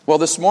Well,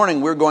 this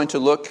morning we're going to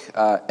look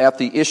at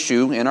the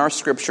issue in our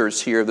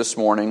scriptures here this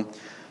morning,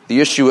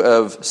 the issue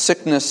of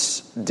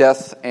sickness,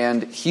 death,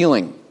 and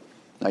healing.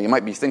 Now, you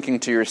might be thinking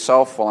to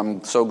yourself, well,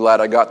 I'm so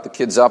glad I got the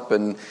kids up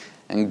and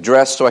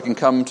dressed so I can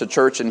come to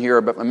church and hear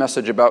a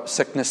message about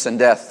sickness and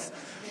death.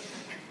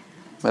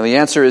 Well, the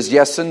answer is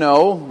yes and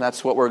no.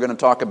 That's what we're going to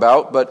talk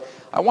about. But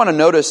I want to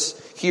notice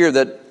here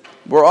that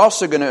we're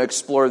also going to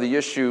explore the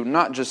issue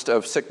not just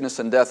of sickness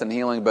and death and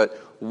healing, but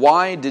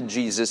why did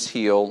Jesus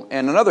heal?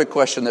 And another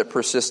question that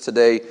persists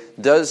today,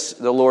 does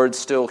the Lord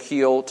still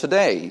heal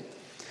today?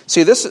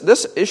 See,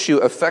 this issue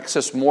affects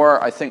us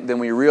more, I think, than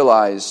we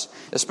realize,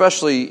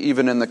 especially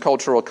even in the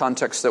cultural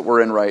context that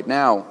we're in right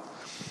now.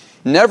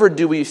 Never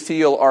do we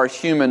feel our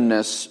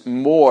humanness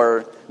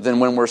more than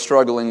when we're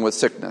struggling with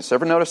sickness.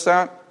 Ever notice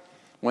that?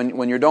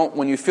 When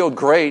you feel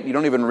great, you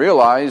don't even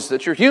realize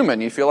that you're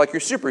human. You feel like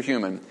you're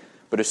superhuman.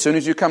 But as soon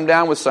as you come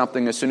down with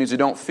something, as soon as you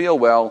don't feel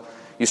well,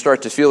 you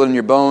start to feel it in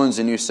your bones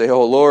and you say,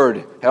 "Oh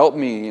Lord, help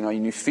me,"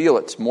 and you feel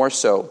it more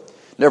so.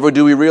 Never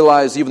do we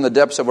realize even the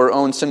depths of our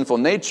own sinful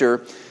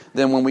nature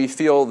than when we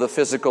feel the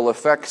physical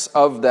effects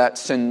of that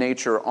sin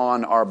nature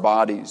on our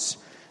bodies.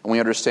 And we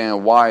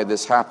understand why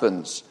this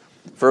happens.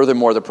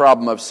 Furthermore, the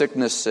problem of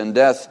sickness and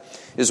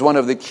death is one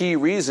of the key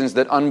reasons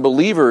that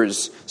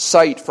unbelievers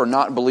cite for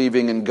not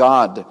believing in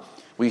God.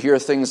 We hear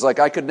things like,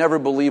 "I could never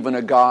believe in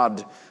a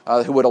God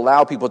who would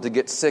allow people to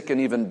get sick and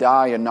even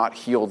die and not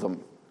heal them."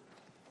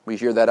 We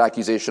hear that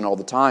accusation all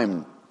the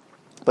time.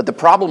 But the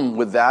problem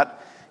with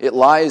that, it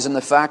lies in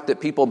the fact that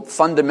people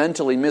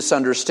fundamentally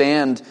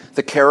misunderstand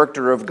the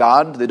character of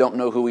God. They don't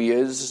know who He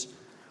is.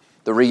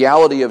 The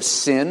reality of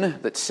sin,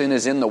 that sin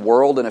is in the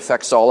world and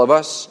affects all of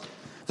us.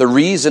 The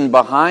reason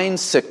behind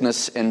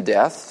sickness and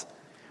death.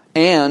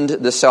 And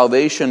the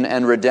salvation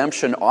and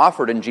redemption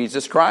offered in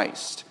Jesus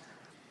Christ.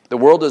 The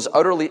world is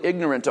utterly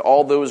ignorant to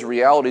all those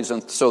realities,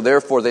 and so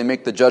therefore they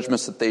make the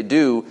judgments that they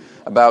do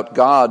about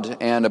God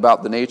and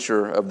about the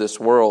nature of this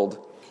world.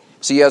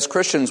 See, as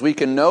Christians, we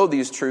can know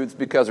these truths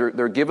because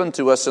they're given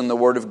to us in the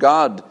Word of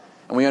God,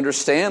 and we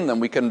understand them.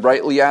 We can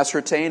rightly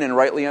ascertain and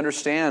rightly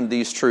understand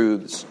these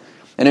truths.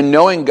 And in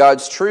knowing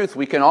God's truth,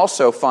 we can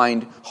also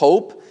find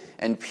hope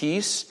and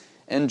peace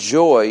and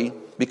joy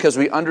because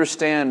we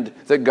understand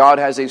that God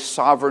has a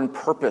sovereign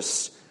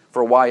purpose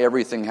for why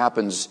everything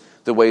happens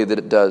the way that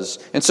it does.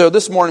 And so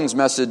this morning's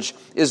message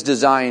is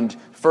designed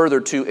further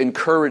to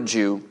encourage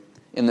you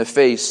in the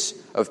face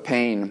of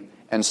pain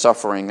and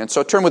suffering. And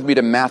so turn with me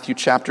to Matthew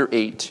chapter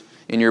 8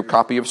 in your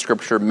copy of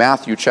Scripture,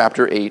 Matthew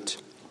chapter 8.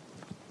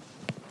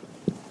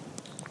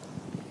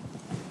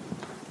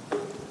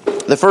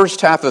 The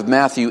first half of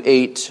Matthew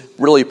 8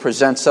 really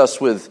presents us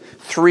with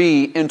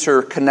three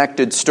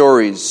interconnected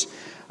stories.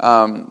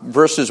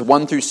 Verses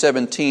 1 through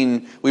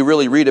 17, we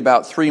really read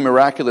about three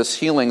miraculous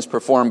healings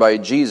performed by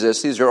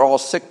Jesus. These are all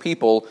sick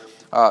people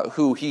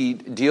who He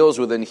deals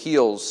with and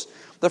heals.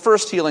 The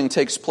first healing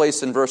takes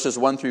place in verses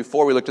 1 through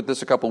 4. We looked at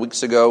this a couple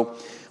weeks ago,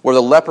 where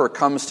the leper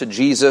comes to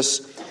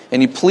Jesus,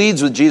 and he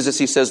pleads with Jesus.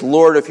 He says,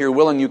 "Lord, if you're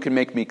willing, you can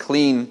make me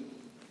clean."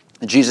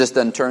 Jesus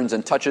then turns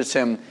and touches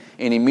him,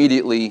 and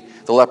immediately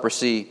the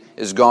leprosy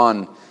is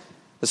gone.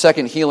 The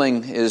second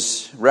healing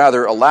is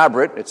rather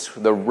elaborate. It's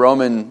the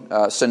Roman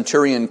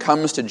centurion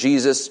comes to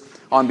Jesus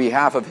on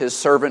behalf of his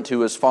servant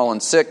who has fallen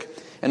sick.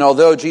 And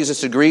although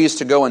Jesus agrees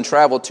to go and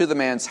travel to the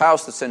man's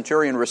house, the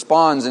centurion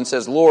responds and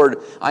says,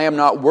 "Lord, I am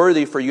not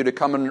worthy for you to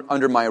come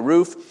under my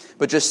roof,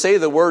 but just say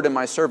the word and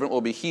my servant will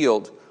be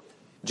healed."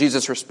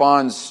 Jesus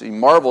responds, he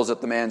marvels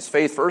at the man's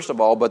faith first of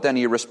all, but then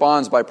he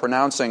responds by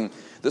pronouncing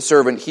the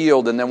servant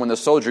healed. And then when the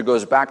soldier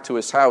goes back to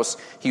his house,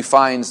 he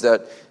finds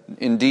that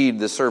indeed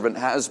the servant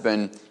has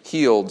been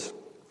healed.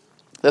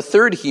 The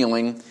third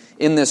healing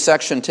in this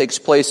section takes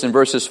place in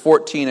verses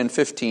 14 and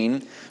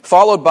 15,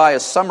 followed by a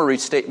summary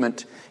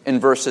statement in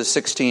verses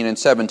 16 and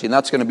 17.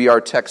 That's going to be our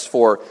text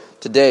for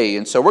today.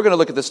 And so we're going to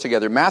look at this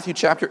together. Matthew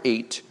chapter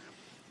 8,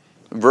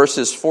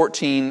 verses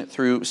 14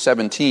 through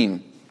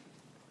 17.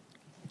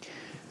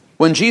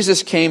 When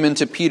Jesus came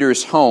into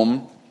Peter's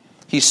home,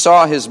 he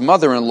saw his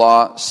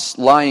mother-in-law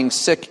lying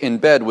sick in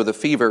bed with a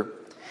fever.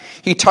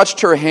 He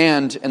touched her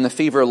hand, and the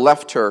fever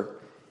left her,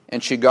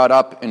 and she got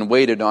up and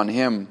waited on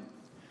him.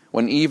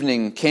 When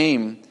evening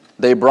came,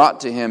 they brought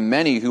to him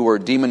many who were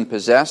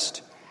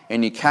demon-possessed,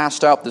 and he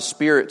cast out the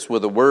spirits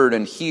with a word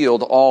and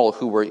healed all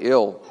who were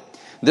ill.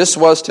 This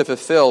was to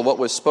fulfill what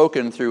was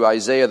spoken through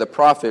Isaiah the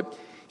prophet.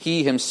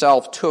 He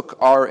himself took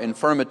our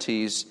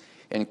infirmities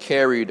and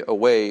carried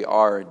away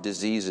our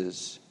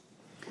diseases.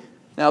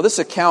 Now, this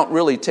account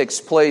really takes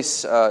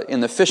place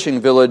in the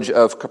fishing village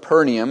of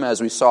Capernaum,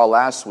 as we saw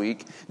last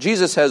week.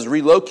 Jesus has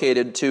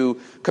relocated to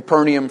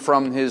Capernaum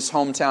from his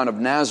hometown of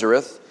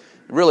Nazareth,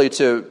 really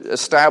to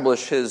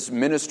establish his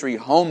ministry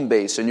home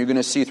base. And you're going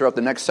to see throughout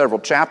the next several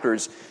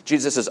chapters,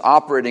 Jesus is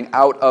operating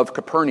out of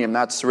Capernaum.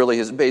 That's really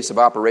his base of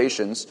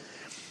operations.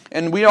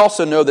 And we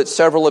also know that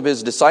several of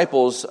his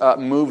disciples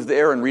moved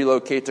there and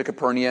relocate to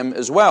Capernaum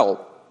as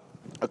well.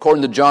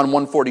 According to John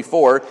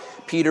 1:44,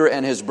 Peter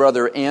and his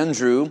brother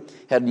Andrew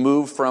had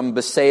moved from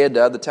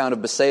Bethsaida, the town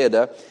of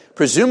Bethsaida,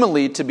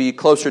 presumably to be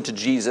closer to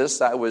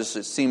Jesus.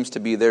 It seems to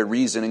be their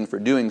reasoning for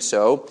doing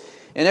so.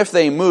 And if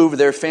they moved,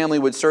 their family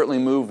would certainly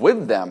move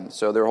with them.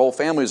 So their whole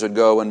families would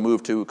go and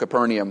move to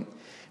Capernaum.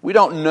 We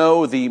don't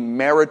know the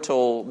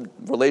marital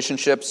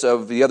relationships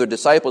of the other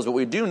disciples, but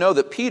we do know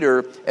that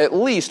Peter at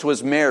least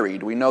was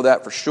married. We know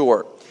that for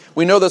sure.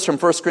 We know this from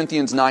 1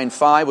 Corinthians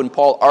 9:5 when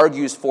Paul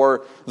argues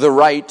for the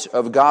right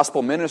of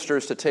gospel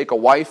ministers to take a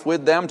wife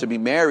with them, to be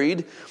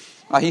married.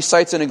 He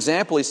cites an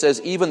example. He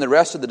says, even the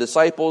rest of the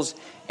disciples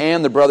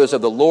and the brothers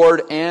of the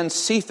Lord and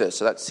Cephas.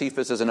 So that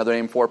Cephas is another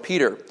name for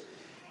Peter.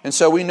 And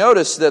so we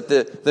notice that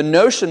the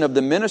notion of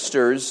the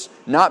ministers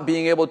not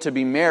being able to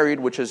be married,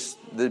 which is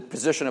the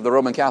position of the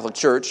Roman Catholic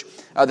Church,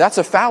 that's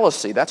a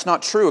fallacy. That's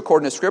not true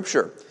according to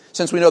Scripture.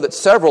 Since we know that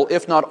several,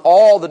 if not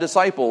all, the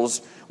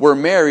disciples were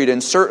married,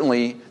 and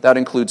certainly that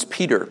includes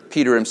Peter.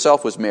 Peter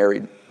himself was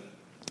married.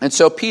 And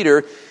so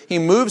Peter, he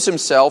moves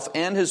himself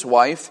and his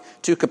wife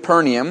to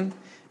Capernaum,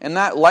 and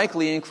that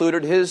likely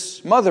included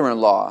his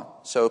mother-in-law,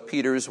 so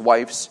Peter's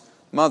wife's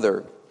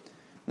mother.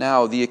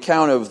 Now, the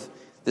account of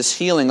this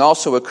healing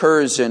also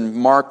occurs in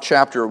Mark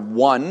chapter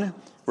 1,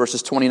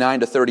 verses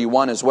 29 to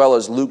 31, as well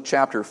as Luke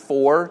chapter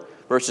 4,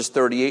 verses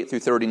 38 through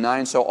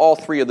 39. So all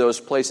three of those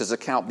places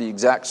account the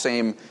exact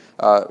same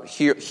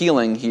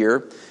healing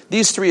here.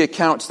 These three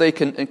accounts, they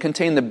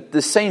contain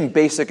the same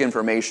basic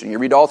information. You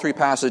read all three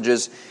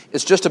passages,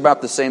 it's just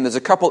about the same. There's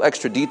a couple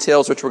extra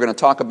details which we're going to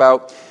talk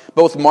about.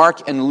 Both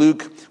Mark and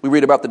Luke, we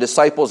read about the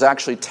disciples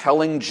actually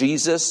telling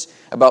Jesus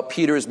about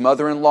Peter's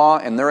mother-in-law,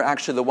 and they're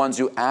actually the ones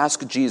who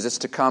ask Jesus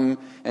to come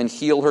and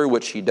heal her,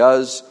 which he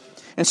does.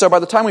 And so by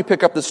the time we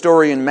pick up the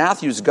story in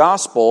Matthew's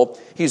gospel,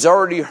 he's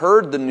already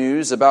heard the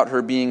news about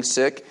her being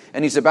sick,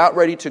 and he's about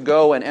ready to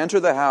go and enter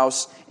the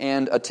house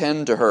and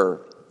attend to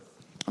her.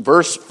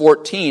 Verse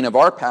 14 of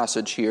our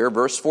passage here,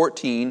 verse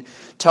 14,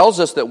 tells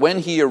us that when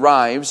he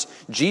arrives,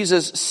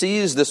 Jesus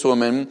sees this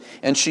woman,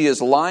 and she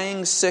is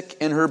lying sick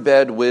in her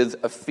bed with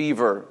a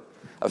fever.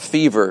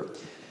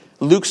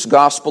 Luke's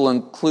gospel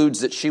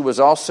includes that she was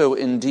also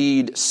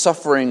indeed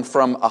suffering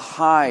from a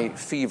high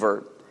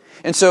fever.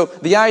 And so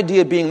the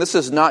idea being this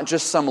is not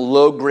just some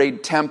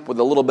low-grade temp with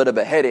a little bit of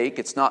a headache.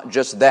 It's not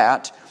just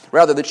that.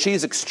 Rather, that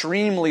she's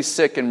extremely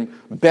sick and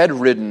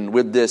bedridden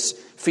with this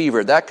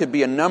fever. That could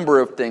be a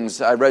number of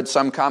things. I read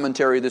some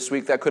commentary this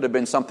week. That could have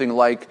been something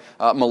like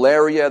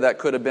malaria. That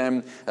could have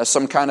been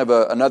some kind of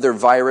another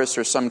virus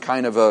or some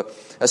kind of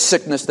a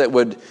sickness that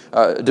would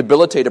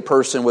debilitate a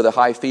person with a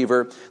high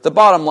fever. The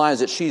bottom line is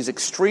that she's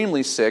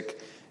extremely sick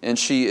and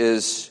she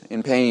is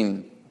in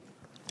pain.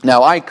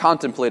 Now, I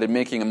contemplated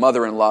making a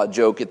mother-in-law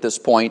joke at this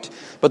point,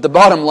 but the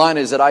bottom line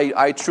is that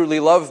I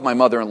truly love my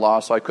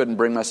mother-in-law, so I couldn't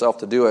bring myself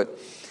to do it.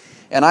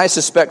 And I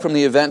suspect from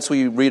the events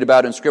we read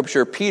about in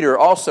Scripture, Peter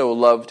also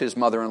loved his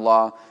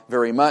mother-in-law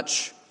very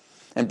much.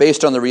 And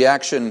based on the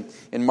reaction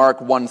in Mark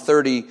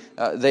 1:30,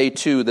 they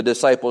too, the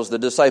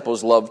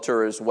disciples loved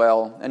her as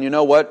well. And you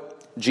know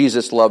what?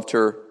 Jesus loved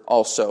her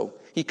also.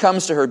 He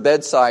comes to her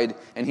bedside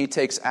and he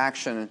takes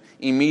action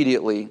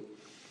immediately.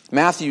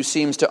 Matthew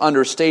seems to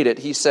understate it.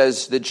 He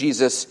says that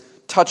Jesus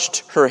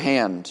touched her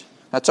hand.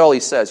 That's all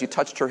he says. He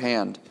touched her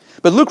hand.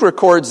 But Luke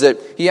records that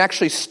he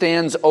actually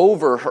stands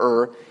over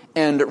her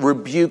and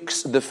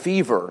rebukes the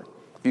fever.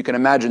 If you can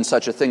imagine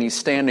such a thing, he's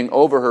standing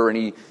over her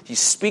and he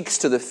speaks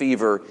to the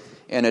fever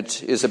and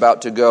it is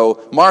about to go.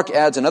 Mark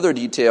adds another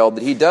detail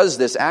that he does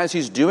this. As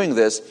he's doing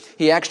this,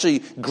 he actually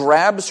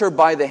grabs her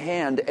by the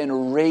hand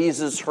and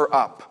raises her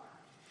up.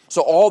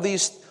 So all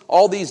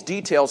these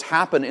details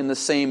happen in the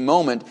same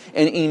moment,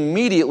 and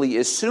immediately,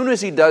 as soon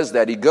as he does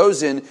that, he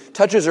goes in,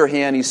 touches her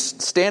hand, he's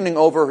standing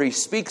over her, he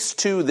speaks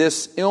to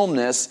this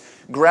illness,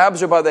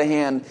 grabs her by the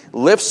hand,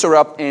 lifts her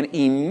up, and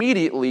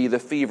immediately the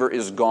fever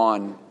is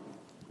gone.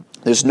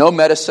 There's no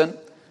medicine,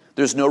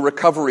 there's no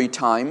recovery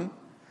time.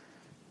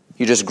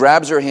 He just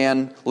grabs her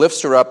hand,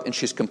 lifts her up, and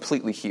she's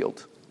completely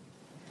healed.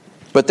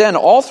 But then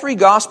all three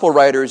gospel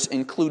writers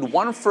include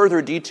one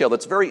further detail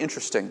that's very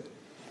interesting.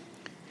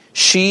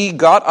 She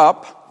got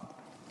up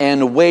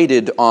and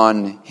waited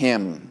on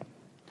him.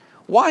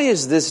 Why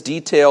is this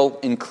detail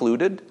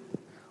included?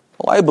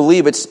 Well, I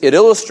believe it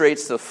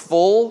illustrates the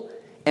full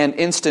and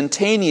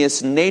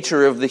instantaneous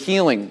nature of the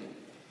healing.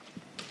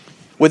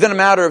 Within a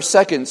matter of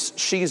seconds,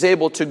 she's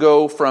able to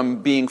go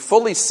from being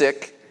fully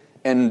sick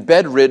and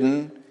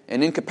bedridden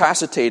and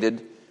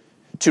incapacitated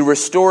to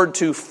restored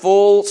to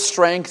full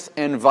strength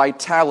and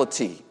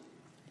vitality.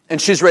 And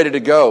she's ready to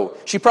go.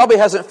 She probably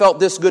hasn't felt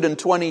this good in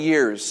 20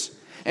 years.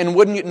 And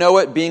wouldn't you know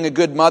it, being a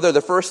good mother, the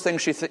first thing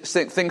she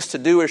thinks to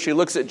do is she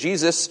looks at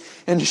Jesus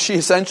and she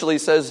essentially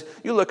says,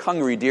 "You look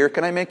hungry, dear.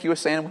 Can I make you a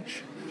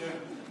sandwich?"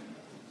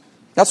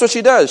 That's what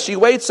she does. She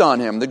waits on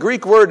him. The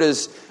Greek word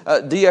is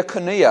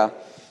diakonia.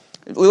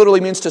 It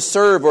literally means to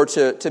serve or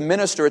to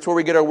minister. It's where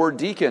we get our word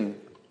deacon.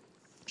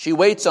 She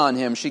waits on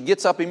him. She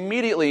gets up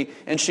immediately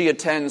and she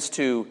attends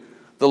to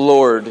the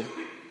Lord.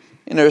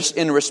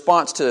 In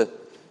response to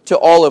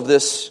all of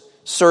this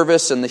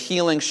service and the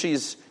healing,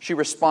 she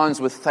responds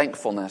with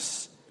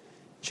thankfulness.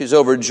 She's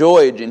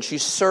overjoyed and she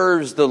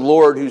serves the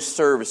Lord who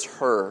serves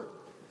her.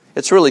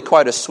 It's really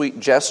quite a sweet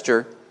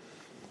gesture.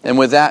 And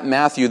with that,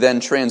 Matthew then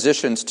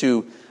transitions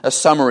to a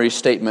summary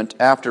statement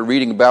after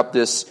reading about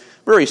this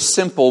very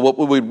simple, what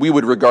we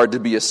would regard to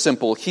be a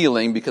simple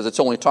healing, because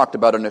it's only talked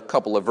about in a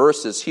couple of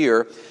verses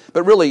here.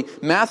 But really,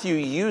 Matthew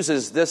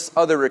uses this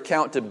other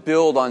account to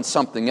build on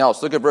something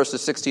else. Look at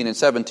verses 16 and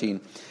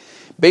 17.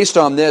 Based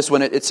on this,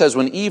 when it says,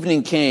 when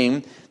evening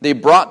came, they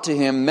brought to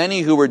him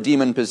many who were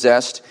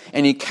demon-possessed,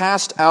 and he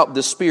cast out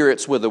the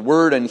spirits with a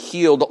word and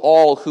healed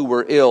all who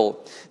were ill.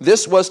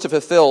 This was to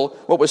fulfill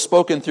what was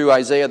spoken through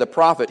Isaiah the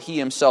prophet. He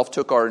himself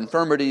took our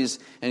infirmities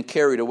and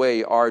carried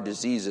away our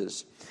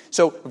diseases.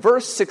 So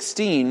verse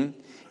 16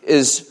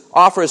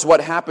 offers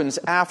what happens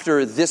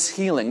after this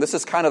healing. This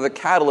is kind of the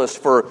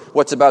catalyst for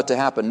what's about to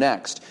happen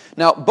next.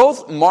 Now,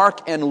 both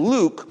Mark and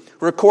Luke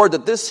record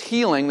that this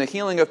healing, the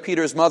healing of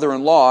Peter's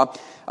mother-in-law,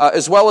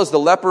 as well as the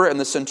leper and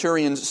the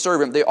centurion's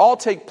servant, they all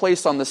take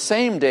place on the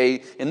same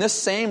day, and this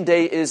same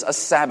day is a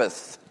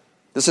Sabbath.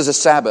 This is a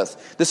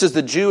Sabbath. This is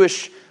the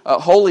Jewish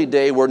holy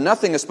day where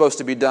nothing is supposed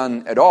to be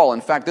done at all.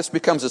 In fact, this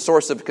becomes a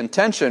source of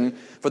contention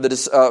for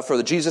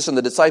the Jesus and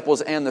the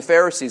disciples and the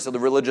Pharisees, so the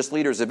religious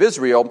leaders of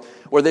Israel,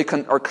 where they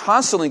are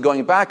constantly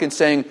going back and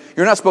saying,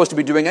 you're not supposed to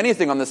be doing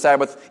anything on the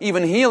Sabbath,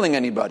 even healing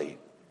anybody.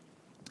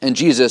 And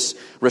Jesus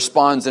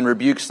responds and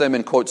rebukes them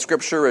and quotes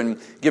Scripture and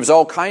gives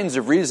all kinds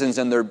of reasons,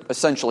 and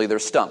they're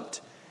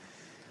stumped.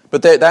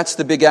 But that's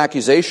the big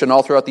accusation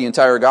all throughout the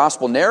entire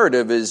gospel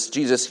narrative, is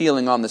Jesus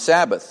healing on the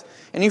Sabbath.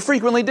 And he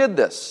frequently did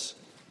this.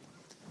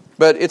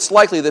 But it's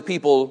likely that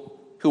people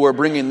who were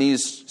bringing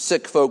these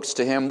sick folks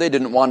to him, they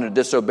didn't want to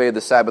disobey the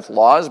Sabbath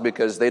laws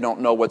because they don't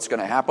know what's going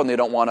to happen. They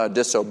don't want to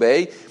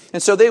disobey.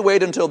 And so they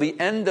wait until the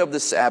end of the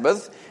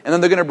Sabbath, and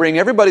then they're going to bring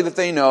everybody that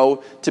they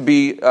know to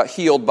be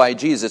healed by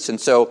Jesus. And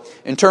so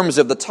in terms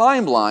of the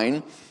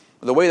timeline,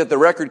 the way that the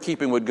record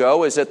keeping would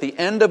go is at the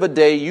end of a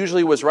day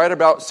usually was right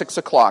about 6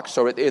 o'clock.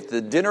 So at the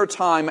dinner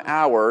time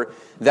hour,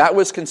 that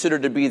was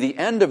considered to be the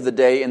end of the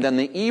day, and then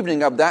the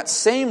evening of that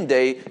same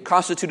day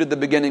constituted the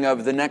beginning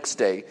of the next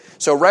day.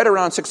 So right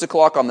around 6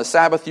 o'clock on the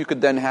Sabbath, you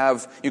could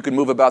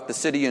move about the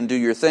city and do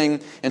your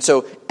thing. And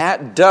so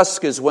at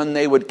dusk is when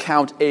they would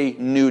count a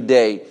new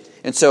day.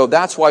 And so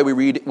that's why we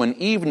read, when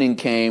evening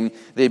came,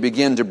 they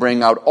begin to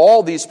bring out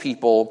all these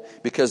people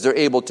because they're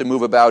able to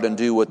move about and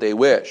do what they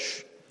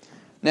wish.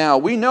 Now,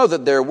 we know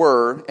that there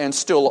were, and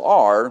still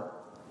are,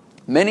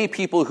 many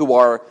people who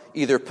are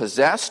either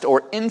possessed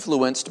or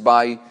influenced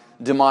by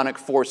demonic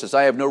forces.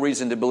 I have no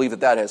reason to believe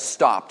that has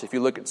stopped. If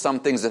you look at some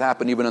things that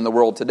happen even in the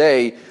world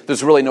today,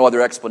 there's really no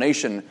other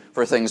explanation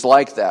for things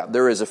like that.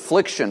 There is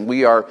affliction.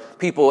 We are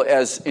people,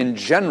 as in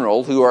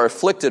general, who are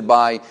afflicted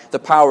by the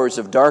powers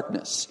of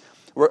darkness.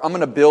 I'm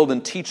going to build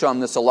and teach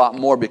on this a lot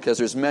more because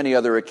there's many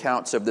other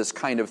accounts of this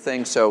kind of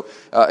thing. So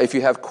if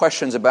you have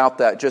questions about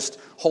that, just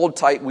hold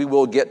tight. We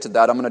will get to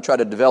that. I'm going to try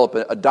to develop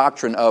a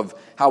doctrine of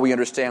how we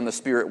understand the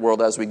spirit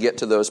world as we get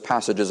to those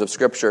passages of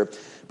Scripture.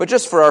 But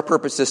just for our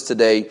purposes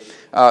today,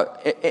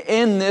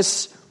 in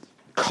this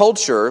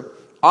culture,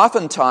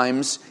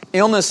 oftentimes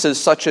illnesses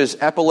such as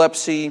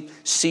epilepsy,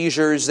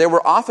 seizures, they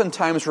were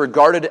oftentimes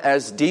regarded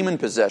as demon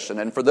possession.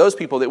 And for those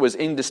people, it was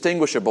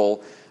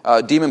indistinguishable,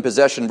 demon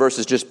possession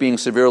versus just being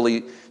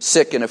severely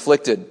sick and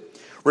afflicted.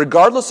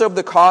 Regardless of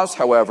the cause,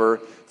 however,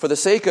 for the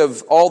sake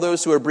of all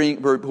those who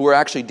are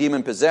actually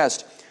demon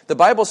possessed, the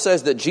Bible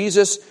says that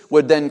Jesus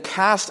would then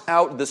cast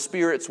out the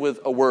spirits with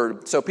a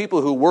word. So people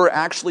who were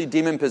actually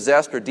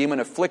demon-possessed or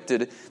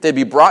demon-afflicted, they'd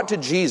be brought to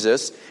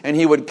Jesus, and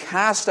he would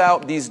cast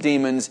out these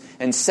demons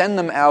and send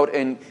them out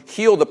and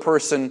heal the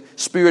person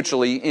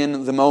spiritually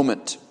in the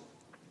moment.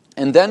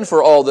 And then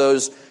for all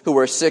those who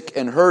were sick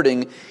and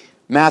hurting,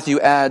 Matthew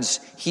adds,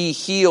 he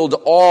healed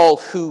all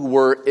who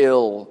were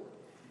ill.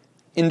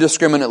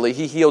 Indiscriminately,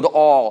 he healed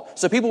all.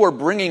 So people were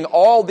bringing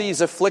all these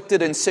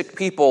afflicted and sick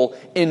people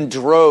in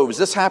droves.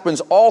 This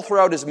happens all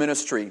throughout his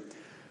ministry.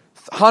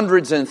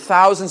 Hundreds and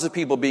thousands of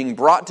people being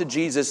brought to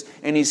Jesus,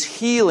 and he's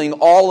healing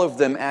all of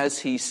them as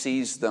he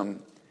sees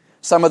them.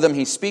 Some of them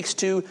he speaks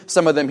to,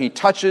 some of them he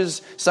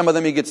touches, some of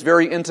them he gets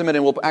very intimate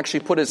and will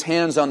actually put his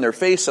hands on their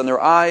face, on their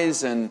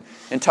eyes, and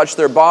touch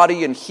their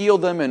body and heal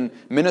them and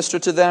minister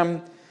to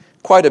them.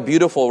 Quite a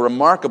beautiful,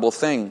 remarkable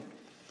thing.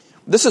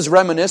 This is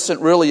reminiscent,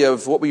 really,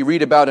 of what we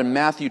read about in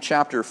Matthew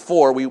chapter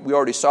 4. We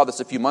already saw this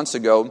a few months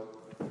ago,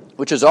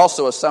 which is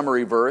also a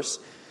summary verse.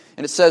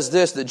 And it says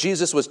this, that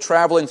Jesus was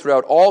traveling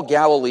throughout all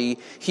Galilee,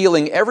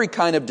 healing every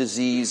kind of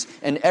disease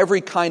and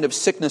every kind of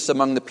sickness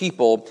among the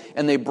people.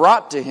 And they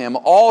brought to him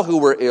all who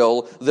were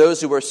ill,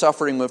 those who were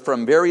suffering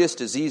from various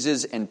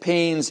diseases and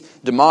pains,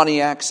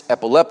 demoniacs,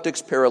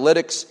 epileptics,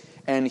 paralytics,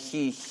 and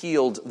he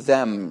healed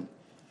them.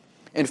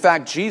 In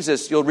fact,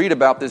 Jesus, you'll read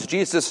about this,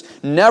 Jesus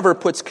never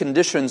puts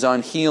conditions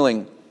on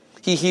healing.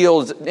 He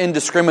healed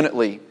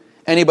indiscriminately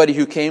anybody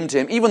who came to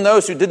him, even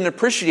those who didn't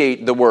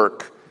appreciate the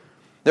work.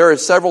 There are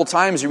several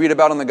times you read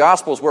about in the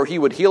Gospels where he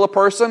would heal a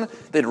person,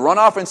 they'd run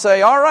off and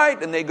say, all right,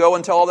 and they go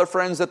and tell all their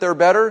friends that they're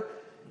better,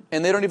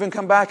 and they don't even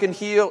come back and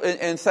heal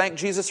and thank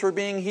Jesus for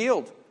being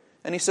healed.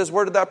 And he says,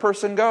 where did that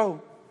person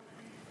go?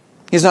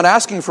 He's not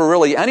asking for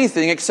really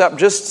anything except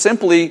just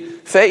simply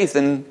faith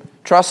and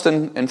trust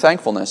and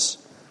thankfulness.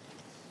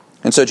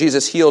 And so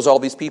Jesus heals all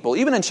these people.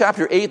 Even in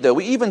chapter 8, though,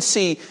 we even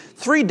see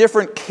 3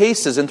 different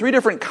cases and 3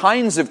 different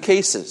kinds of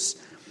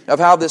cases of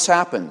how this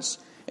happens.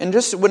 And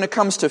just when it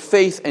comes to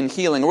faith and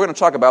healing, we're going to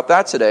talk about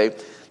that today.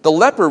 The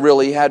leper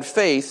really had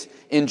faith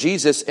in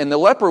Jesus, and the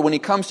leper, when he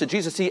comes to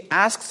Jesus, he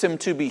asks him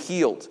to be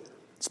healed.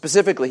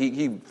 Specifically,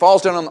 he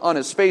falls down on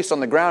his face on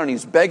the ground and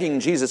he's begging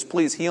Jesus,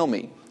 please heal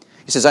me.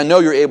 He says, I know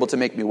you're able to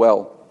make me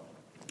well.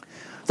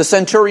 The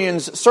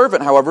centurion's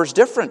servant, however, is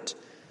different.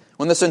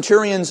 When the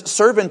centurion's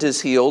servant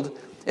is healed,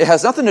 it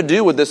has nothing to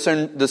do with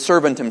the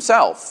servant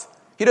himself.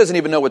 He doesn't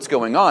even know what's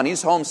going on.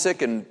 He's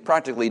homesick and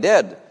practically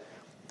dead.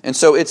 And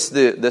so it's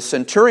the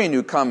centurion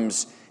who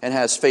comes and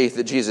has faith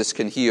that Jesus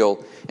can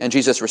heal, and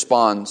Jesus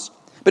responds.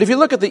 But if you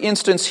look at the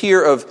instance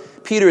here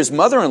of Peter's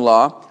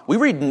mother-in-law, we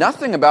read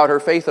nothing about her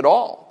faith at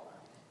all.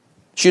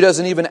 She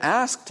doesn't even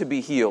ask to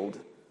be healed.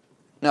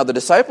 Now, the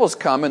disciples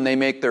come and they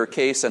make their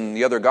case in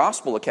the other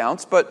gospel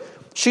accounts, but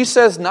she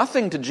says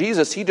nothing to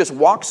Jesus. He just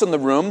walks in the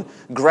room,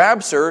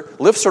 grabs her,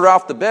 lifts her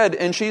off the bed,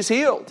 and she's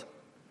healed.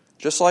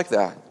 Just like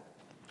that.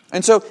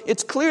 And so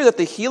it's clear that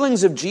the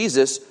healings of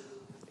Jesus,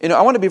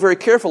 I want to be very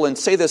careful and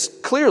say this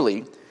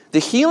clearly, the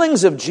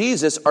healings of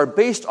Jesus are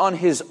based on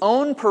His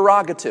own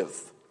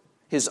prerogative.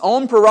 His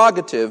own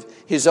prerogative,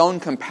 His own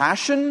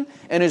compassion,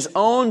 and His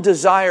own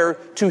desire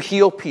to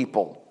heal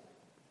people.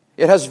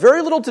 It has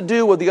very little to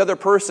do with the other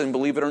person,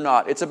 believe it or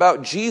not. It's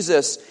about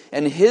Jesus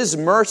and His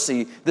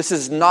mercy. This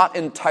is not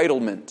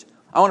entitlement.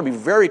 I want to be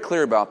very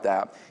clear about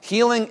that.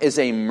 Healing is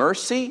a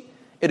mercy.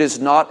 It is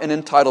not an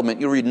entitlement.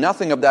 You read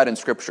nothing of that in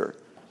Scripture.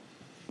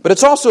 But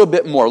it's also a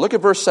bit more. Look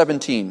at verse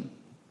 17.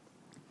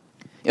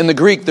 In the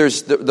Greek,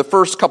 there's the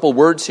first couple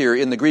words here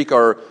in the Greek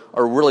are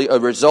really a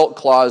result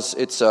clause.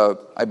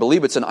 I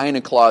believe it's an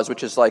eine clause,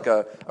 which is like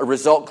a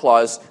result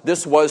clause.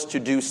 This was to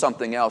do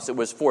something else. It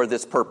was for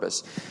this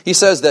purpose. He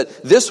says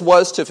that this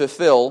was to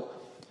fulfill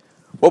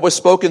what was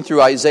spoken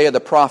through Isaiah the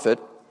prophet.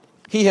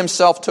 He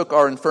Himself took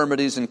our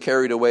infirmities and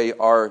carried away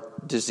our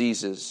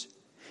diseases.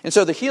 And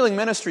so the healing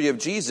ministry of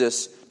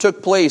Jesus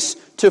took place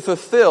to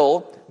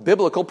fulfill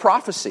biblical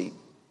prophecy.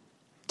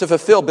 To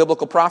fulfill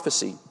biblical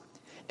prophecy.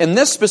 And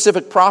this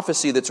specific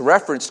prophecy that's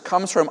referenced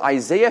comes from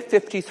Isaiah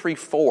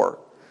 53:4.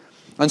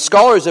 And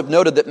scholars have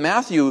noted that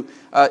Matthew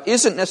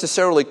isn't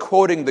necessarily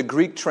quoting the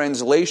Greek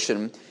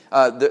translation.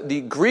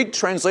 The Greek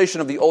translation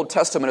of the Old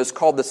Testament is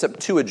called the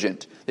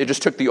Septuagint. They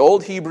just took the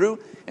Old Hebrew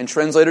and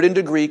translated it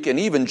into Greek, and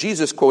even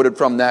Jesus quoted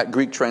from that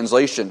Greek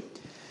translation.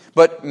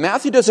 But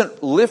Matthew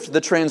doesn't lift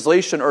the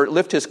translation or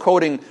lift his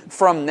quoting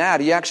from that.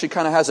 He actually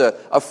kind of has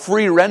a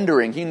free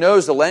rendering. He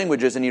knows the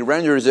languages and he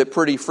renders it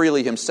pretty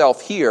freely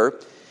himself here.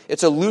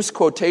 It's a loose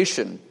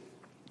quotation,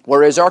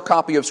 whereas our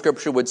copy of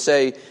Scripture would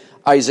say,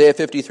 Isaiah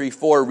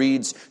 53:4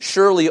 reads,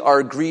 surely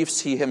our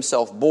griefs He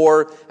Himself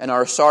bore, and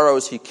our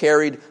sorrows He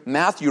carried.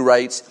 Matthew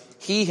writes,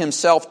 He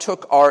Himself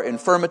took our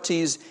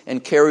infirmities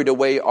and carried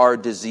away our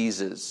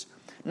diseases.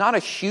 Not a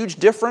huge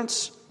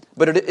difference,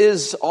 but it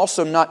is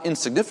also not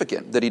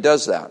insignificant that He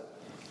does that.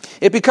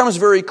 It becomes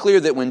very clear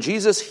that when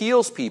Jesus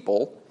heals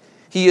people,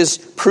 He is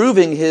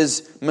proving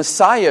His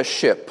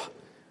messiahship.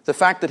 The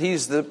fact that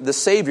He's the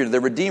Savior, the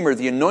Redeemer,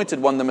 the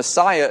Anointed One, the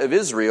Messiah of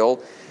Israel,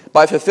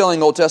 by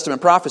fulfilling Old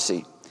Testament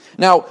prophecy.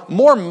 Now,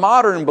 more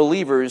modern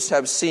believers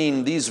have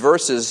seen these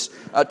verses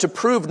to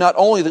prove not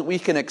only that we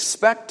can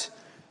expect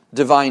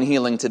divine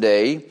healing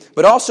today,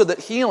 but also that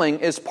healing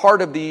is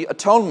part of the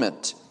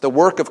atonement, the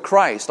work of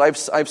Christ.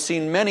 I've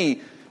seen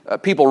many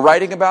people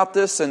writing about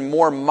this, and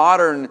more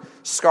modern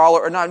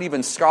scholars, or not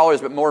even scholars,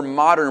 but more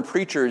modern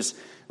preachers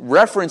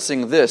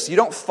referencing this. You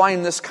don't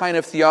find this kind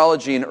of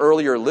theology in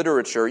earlier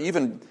literature,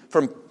 even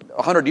from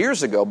 100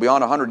 years ago,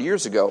 beyond 100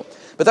 years ago.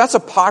 But that's a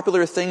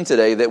popular thing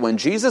today, that when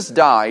Jesus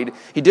died,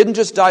 He didn't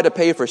just die to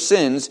pay for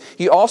sins,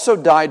 He also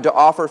died to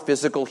offer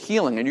physical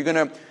healing. And you're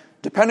going to,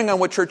 depending on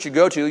what church you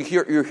go to,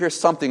 you hear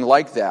something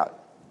like that.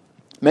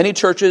 Many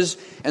churches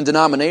and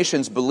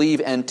denominations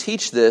believe and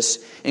teach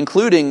this,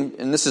 including,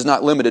 and this is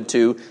not limited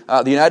to,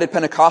 the United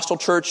Pentecostal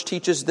Church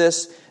teaches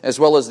this, as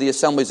well as the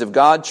Assemblies of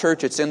God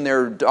Church. It's in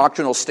their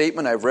doctrinal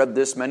statement. I've read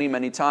this many,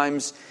 many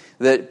times,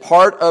 that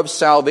part of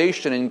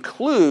salvation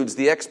includes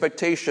the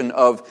expectation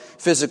of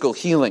physical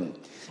healing.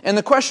 And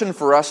the question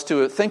for us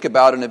to think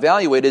about and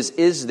evaluate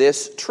is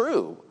this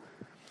true?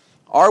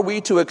 Are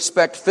we to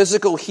expect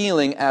physical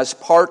healing as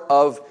part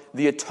of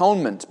the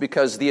atonement?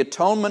 Because the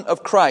atonement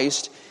of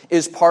Christ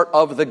is part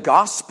of the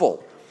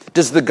gospel.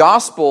 Does the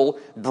gospel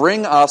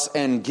bring us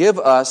and give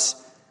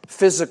us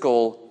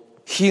physical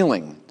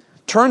healing?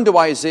 Turn to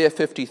Isaiah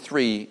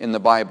 53 in the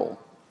Bible.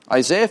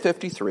 Isaiah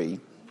 53.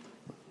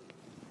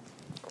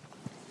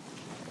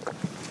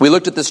 We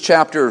looked at this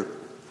chapter,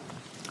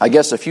 I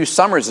guess, a few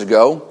summers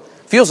ago.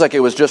 Feels like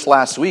it was just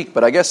last week,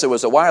 but I guess it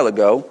was a while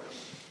ago.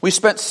 We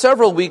spent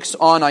several weeks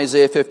on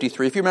Isaiah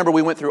 53. If you remember,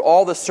 we went through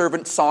all the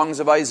servant songs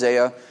of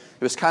Isaiah.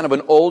 It was kind of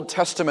an Old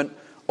Testament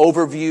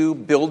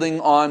overview, building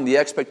on the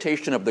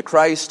expectation of the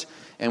Christ.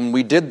 And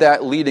we did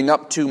that leading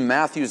up to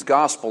Matthew's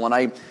gospel.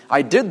 And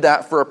I did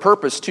that for a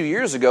purpose 2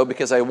 years ago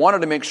because I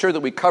wanted to make sure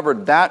that we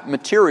covered that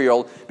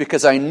material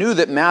because I knew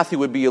that Matthew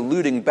would be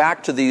alluding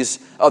back to these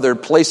other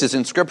places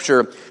in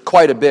Scripture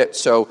quite a bit.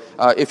 So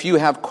if you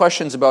have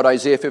questions about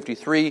Isaiah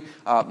 53,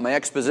 my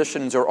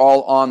expositions are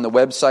all on the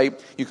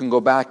website. You can go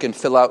back and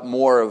fill out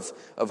more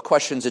of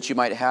questions that you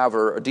might have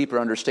or a deeper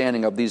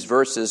understanding of these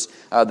verses.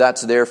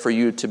 That's there for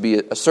you to be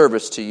a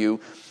service to you.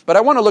 But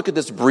I want to look at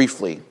this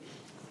briefly.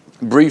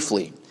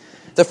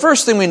 The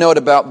first thing we note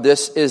about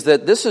this is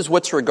that this is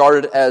what's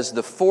regarded as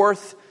the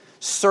fourth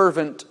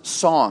servant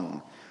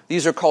song.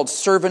 These are called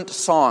servant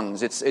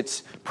songs.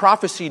 It's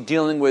prophecy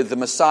dealing with the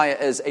Messiah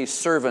as a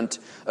servant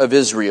of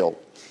Israel.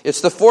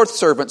 It's the fourth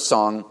servant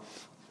song,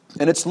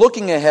 and it's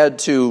looking ahead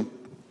to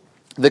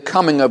the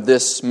coming of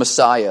this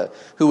Messiah,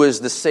 who is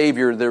the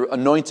Savior, the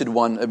anointed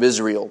one of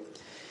Israel.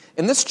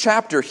 In this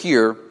chapter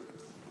here,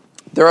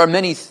 there are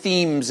many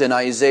themes in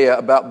Isaiah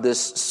about this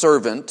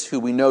servant, who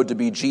we know to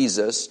be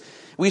Jesus.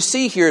 We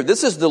see here,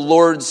 this is the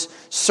Lord's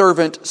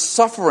servant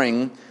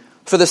suffering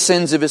for the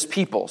sins of his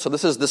people. So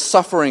this is the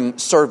suffering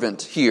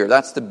servant here.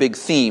 That's the big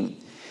theme.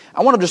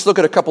 I want to just look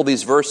at a couple of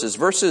these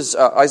verses.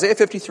 Isaiah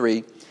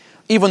 53,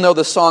 even though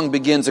the song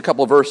begins a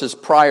couple of verses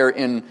prior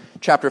in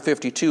chapter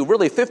 52,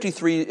 really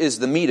 53 is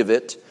the meat of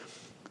it.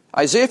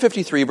 Isaiah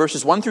 53,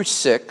 verses 1 through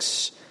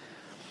 6,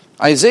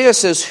 Isaiah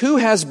says, "Who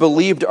has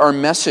believed our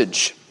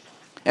message?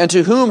 And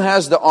to whom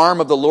has the arm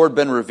of the Lord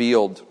been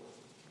revealed?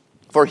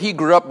 For he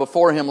grew up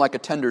before him like a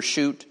tender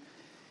shoot,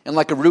 and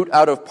like a root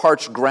out of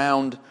parched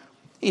ground.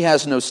 He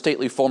has no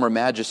stately form or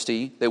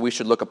majesty that we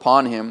should look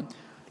upon him,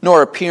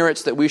 nor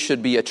appearance that we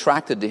should be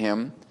attracted to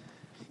him.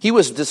 He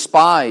was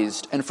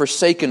despised and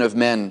forsaken of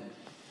men,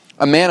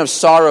 a man of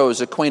sorrows,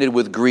 acquainted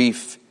with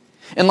grief.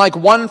 And like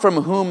one from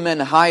whom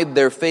men hide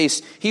their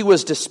face, he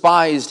was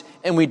despised,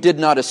 and we did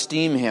not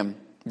esteem him."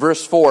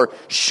 Verse 4,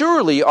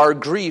 "Surely our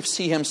griefs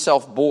he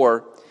himself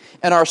bore,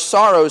 and our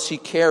sorrows he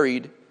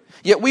carried.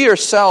 Yet we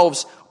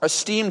ourselves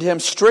esteemed him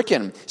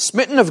stricken,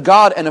 smitten of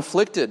God, and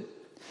afflicted.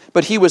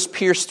 But he was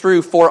pierced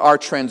through for our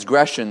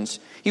transgressions.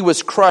 He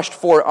was crushed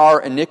for our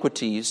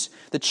iniquities.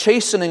 The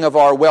chastening of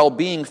our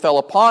well-being fell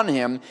upon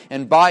him,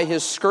 and by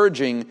his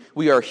scourging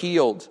we are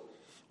healed.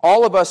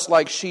 All of us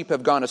like sheep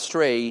have gone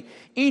astray.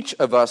 Each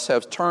of us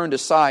has turned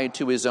aside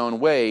to his own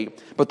way.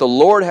 But the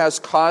Lord has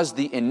caused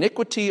the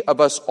iniquity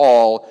of us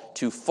all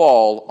to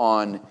fall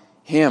on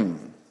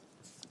him."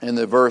 And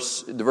the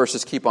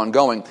verses keep on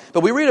going.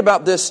 But we read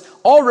about this,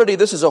 already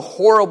this is a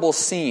horrible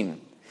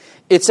scene.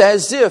 It's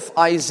as if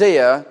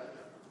Isaiah,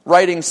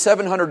 writing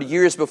 700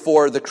 years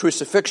before the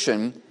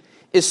crucifixion,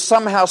 is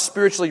somehow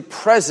spiritually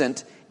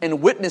present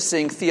and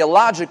witnessing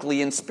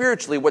theologically and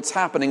spiritually what's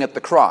happening at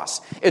the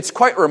cross. It's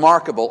quite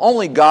remarkable.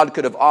 Only God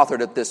could have authored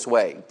it this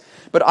way.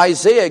 But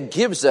Isaiah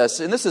gives us,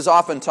 and this is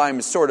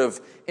oftentimes sort of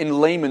in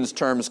layman's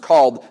terms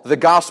called the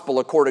gospel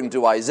according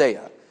to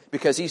Isaiah,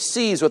 because he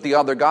sees what the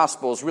other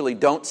gospels really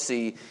don't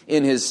see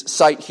in his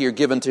sight here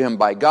given to him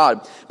by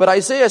God. But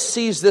Isaiah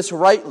sees this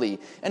rightly,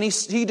 and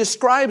he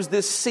describes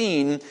this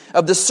scene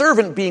of the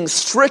servant being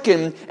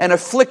stricken and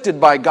afflicted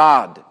by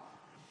God.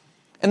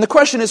 And the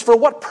question is, for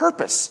what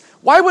purpose?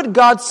 Why would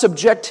God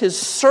subject his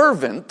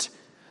servant,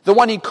 the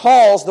one he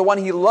calls, the one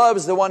he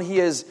loves, the one he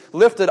has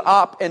lifted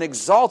up and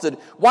exalted,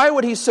 why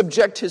would he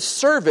subject his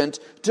servant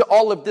to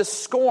all of this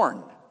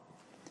scorn?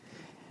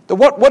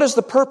 What is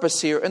the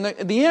purpose here? And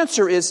the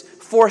answer is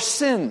for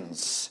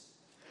sins.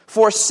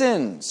 For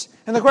sins.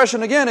 And the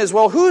question again is,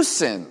 well, whose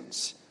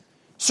sins?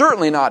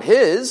 Certainly not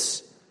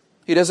his.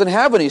 He doesn't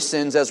have any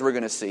sins, as we're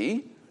going to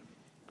see.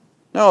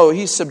 No,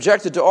 he's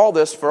subjected to all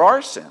this for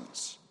our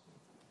sins.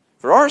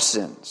 For our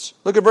sins.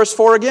 Look at verse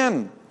 4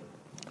 again.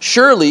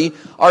 "Surely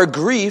our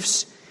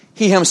griefs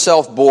he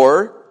himself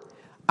bore,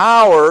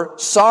 our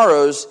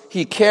sorrows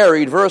he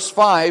carried." Verse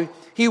 5,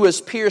 "He was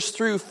pierced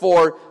through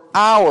for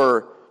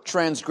our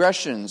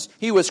transgressions.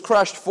 He was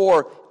crushed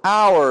for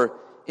our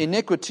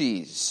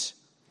iniquities.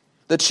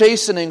 The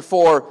chastening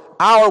for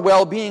our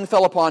well-being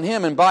fell upon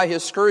him, and by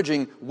his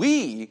scourging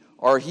we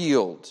are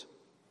healed."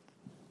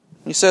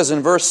 He says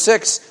in verse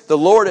 6, "The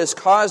Lord has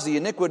caused the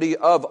iniquity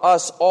of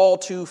us all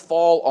to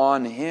fall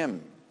on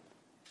him."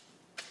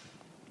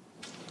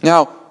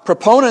 Now,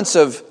 proponents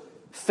of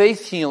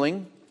faith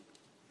healing,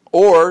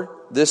 or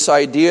this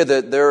idea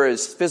that there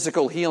is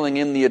physical healing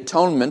in the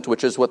atonement,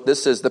 which is what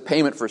this is, the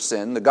payment for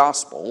sin, the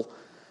gospel,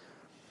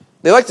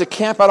 they like to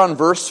camp out on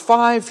verse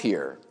 5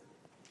 here.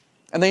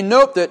 And they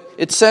note that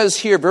it says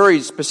here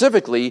very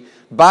specifically,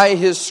 by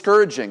his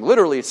scourging,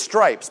 literally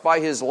stripes, by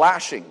his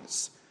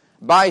lashings,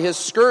 by his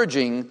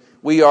scourging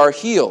we are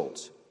healed.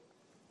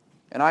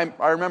 And I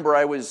remember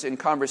I was in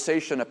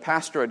conversation, a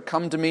pastor had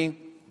come to me,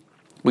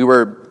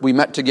 we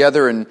met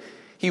together, and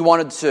he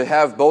wanted to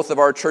have both of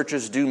our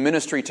churches do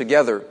ministry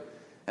together.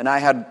 And I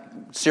had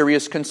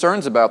serious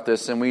concerns about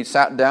this, and we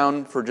sat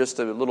down for just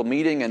a little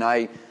meeting, and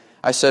I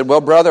said, "Well,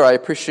 brother, I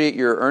appreciate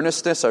your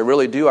earnestness. I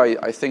really do.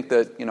 I think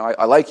that,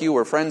 I like you.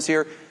 We're friends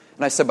here."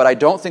 And I said, "But I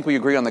don't think we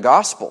agree on the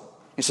gospel."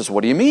 He says,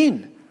 "What do you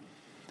mean?"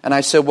 And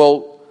I said,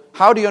 "Well,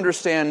 how do you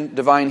understand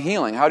divine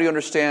healing? How do you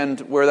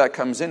understand where that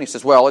comes in? He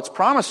says, well, it's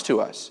promised to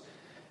us.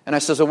 And I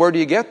says, well, where do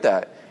you get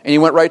that? And he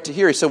went right to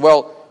here. He said,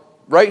 well,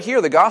 right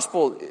here, the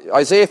gospel,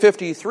 Isaiah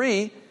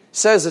 53,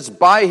 says it's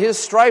by his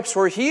stripes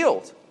we're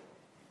healed.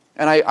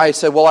 And I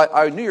said, well,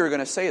 I knew you were going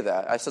to say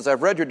that. I says,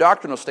 I've read your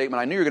doctrinal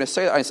statement. I knew you were going to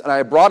say that. And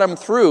I brought him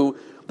through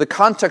the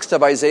context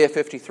of Isaiah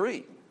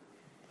 53.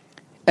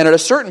 And at a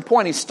certain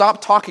point, he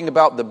stopped talking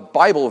about the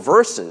Bible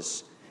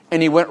verses,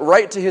 and he went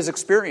right to his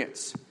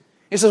experience.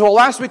 He says, well,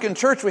 last week in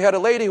church, we had a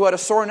lady who had a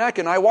sore neck,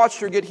 and I watched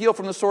her get healed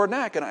from the sore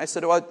neck. And I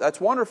said, well,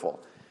 that's wonderful.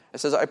 I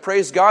says, I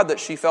praise God that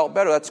she felt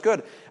better. That's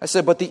good. I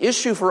said, but the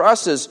issue for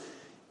us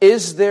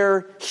is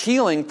there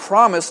healing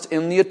promised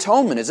in the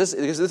atonement? I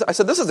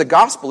said, this is a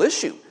gospel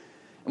issue.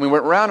 And we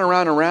went round and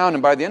round and round,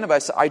 and by the end of it, I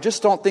said, I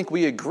just don't think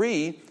we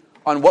agree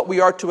on what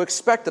we are to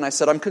expect. And I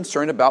said, I'm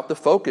concerned about the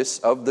focus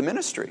of the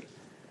ministry.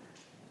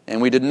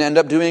 And we didn't end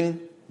up doing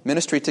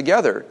ministry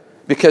together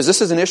because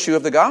this is an issue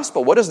of the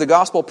gospel. What does the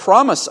gospel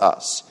promise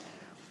us?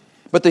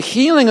 But the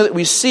healing that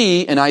we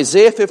see in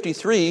Isaiah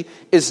 53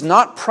 is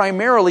not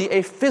primarily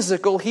a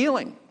physical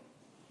healing.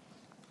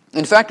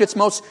 In fact, it's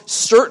most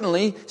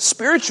certainly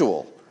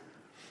spiritual.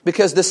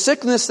 Because the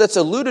sickness that's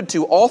alluded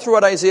to all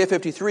throughout Isaiah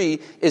 53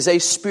 is a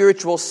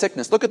spiritual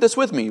sickness. Look at this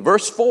with me.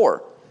 Verse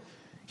 4.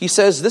 He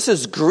says, this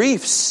is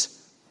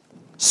griefs,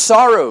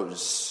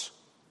 sorrows.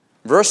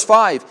 Verse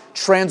 5,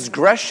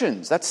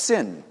 transgressions, that's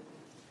sin.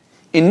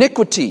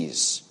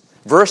 Iniquities.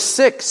 Verse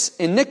 6,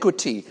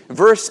 iniquity.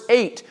 Verse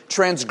 8,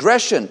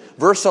 transgression.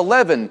 Verse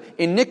 11,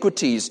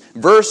 iniquities.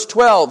 Verse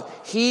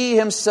 12, he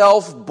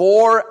himself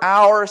bore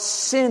our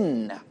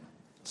sin.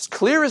 It's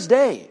clear as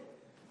day.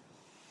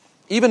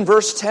 Even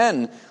verse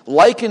 10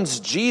 likens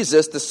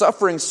Jesus, the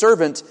suffering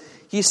servant.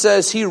 He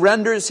says he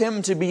renders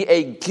him to be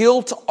a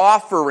guilt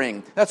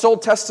offering. That's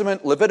Old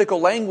Testament Levitical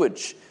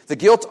language. The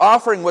guilt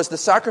offering was the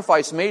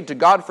sacrifice made to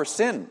God for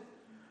sin.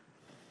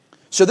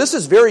 So this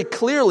is very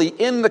clearly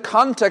in the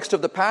context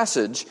of the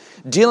passage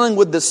dealing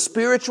with the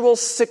spiritual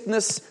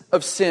sickness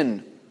of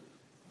sin.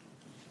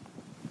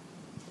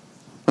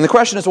 And the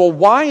question is, well,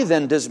 why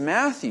then does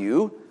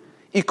Matthew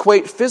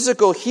equate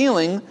physical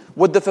healing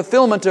with the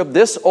fulfillment of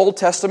this Old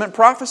Testament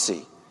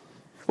prophecy?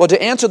 Well,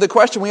 to answer the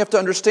question, we have to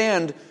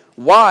understand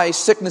why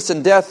sickness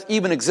and death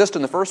even exist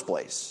in the first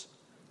place.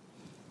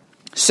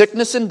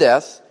 Sickness and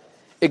death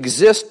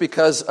exist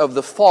because of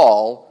the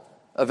fall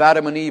of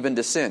Adam and Eve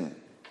into sin.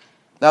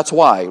 That's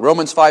why.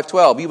 Romans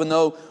 5:12, even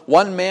though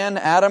one man,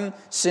 Adam,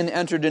 sin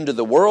entered into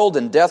the world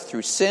and death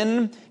through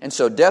sin, and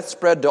so death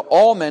spread to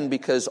all men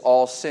because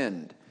all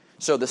sinned.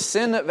 So the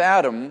sin of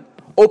Adam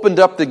opened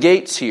up the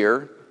gates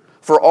here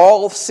for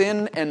all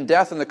sin and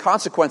death and the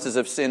consequences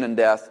of sin and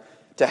death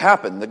to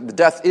happen. The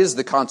death is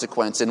the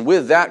consequence, and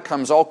with that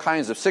comes all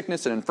kinds of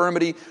sickness and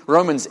infirmity.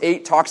 Romans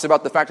 8 talks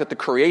about the fact that the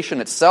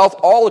creation itself,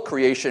 all of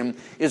creation,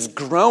 is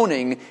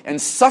groaning and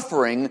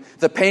suffering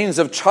the pains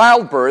of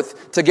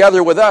childbirth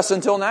together with us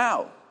until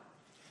now.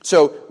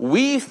 So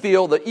we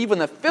feel that even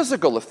the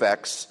physical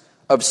effects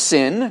of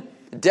sin,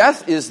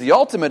 death is the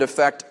ultimate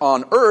effect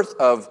on earth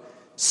of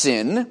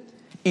sin.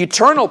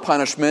 Eternal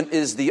punishment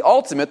is the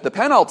ultimate, the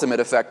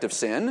penultimate effect of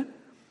sin.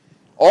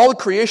 All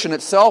creation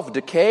itself,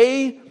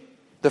 decay,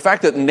 the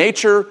fact that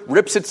nature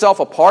rips itself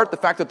apart, the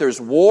fact that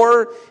there's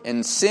war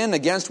and sin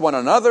against one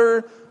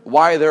another,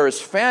 why there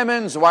is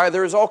famines, why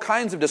there is all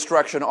kinds of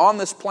destruction on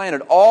this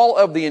planet, all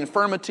of the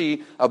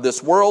infirmity of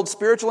this world,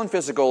 spiritual and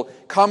physical,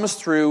 comes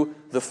through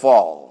the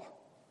fall,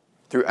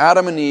 through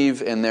Adam and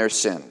Eve and their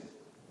sin.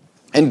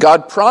 And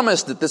God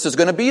promised that this is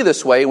going to be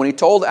this way. When he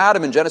told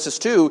Adam in Genesis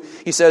 2,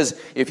 he says,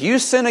 if you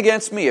sin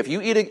against me, if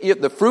you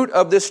eat the fruit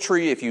of this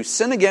tree, if you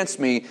sin against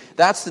me,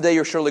 that's the day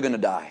you're surely going to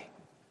die.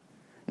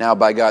 Now,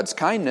 by God's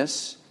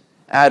kindness,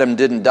 Adam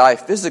didn't die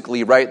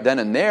physically right then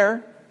and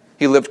there.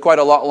 He lived quite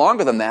a lot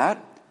longer than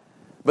that.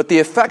 But the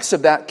effects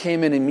of that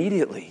came in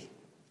immediately.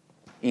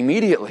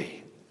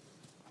 Immediately.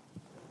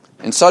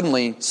 And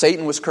suddenly,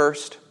 Satan was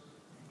cursed,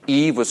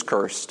 Eve was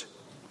cursed,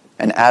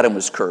 and Adam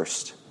was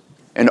cursed.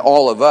 And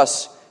all of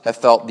us have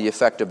felt the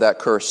effect of that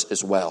curse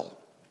as well.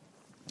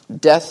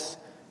 Death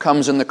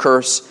comes in the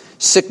curse.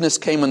 Sickness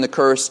came in the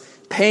curse.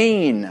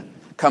 Pain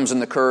comes in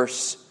the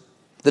curse.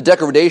 The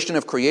degradation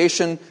of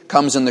creation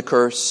comes in the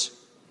curse.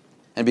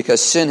 And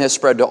because sin has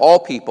spread to all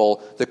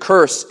people, the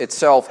curse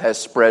itself has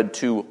spread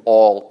to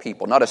all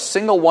people. Not a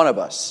single one of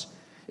us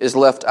is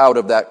left out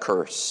of that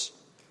curse.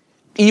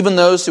 Even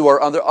those who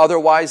are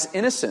otherwise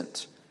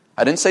innocent.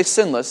 I didn't say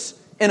sinless,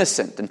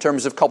 innocent in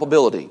terms of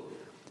culpability.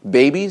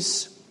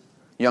 Babies,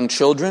 young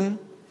children,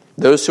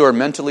 those who are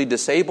mentally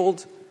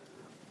disabled.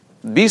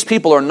 These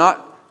people are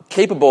not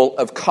capable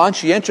of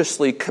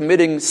conscientiously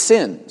committing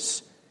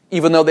sins,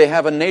 even though they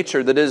have a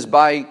nature that is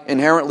by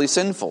inherently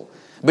sinful.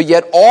 But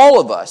yet all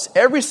of us,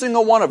 every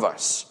single one of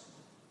us,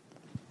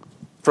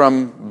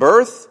 from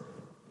birth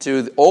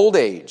to old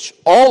age,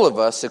 all of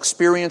us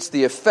experience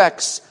the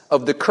effects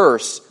of the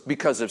curse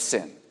because of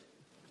sin.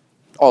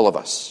 All of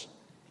us.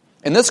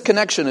 And this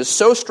connection is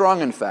so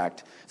strong, in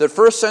fact, that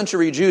first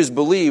century Jews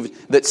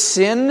believed that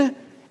sin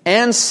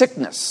and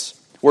sickness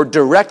We're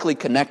directly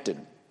connected.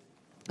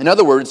 In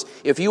other words,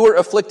 if you were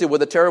afflicted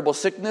with a terrible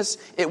sickness,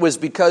 it was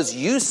because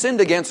you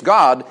sinned against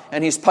God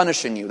and He's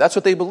punishing you. That's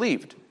what they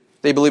believed.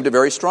 They believed it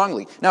very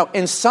strongly. Now,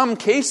 in some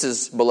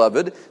cases,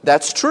 beloved,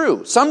 that's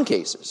true. Some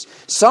cases.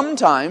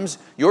 Sometimes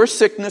your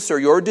sickness or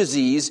your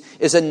disease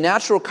is a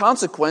natural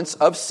consequence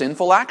of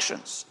sinful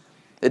actions.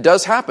 It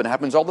does happen. It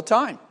happens all the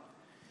time.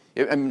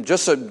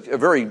 Just a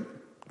very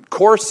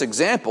coarse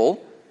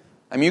example.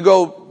 You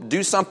go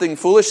do something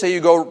foolish. Say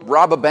you go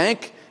rob a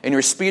bank and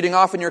you're speeding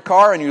off in your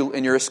car and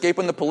you're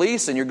escaping the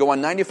police and you're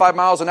going 95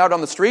 miles an hour down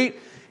the street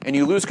and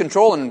you lose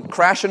control and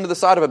crash into the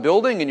side of a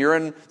building and you're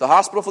in the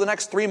hospital for the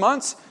next 3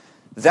 months.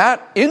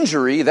 That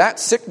injury, that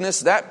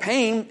sickness, that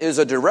pain is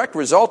a direct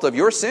result of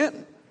your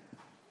sin.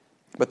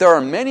 But there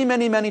are many,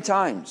 many, many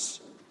times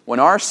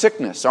when our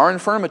sickness, our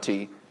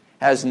infirmity,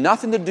 has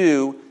nothing to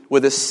do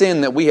with a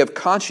sin that we have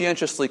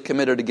conscientiously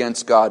committed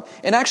against God.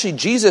 And actually,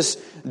 Jesus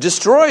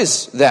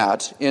destroys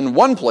that in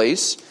one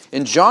place.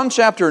 In John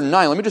chapter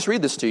 9, let me just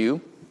read this to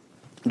you.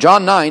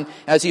 John 9,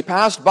 as He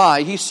passed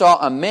by, He saw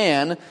a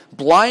man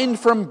blind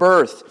from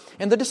birth.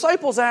 And the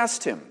disciples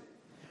asked Him,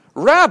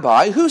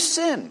 "Rabbi, who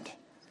sinned,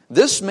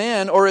 this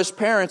man or his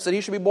parents, that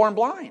he should be born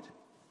blind?"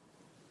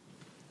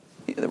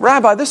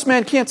 "Rabbi, this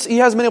man he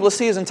hasn't been able to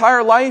see his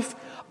entire life.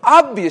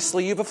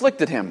 Obviously, you've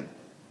afflicted him."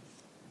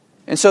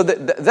 And so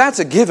that's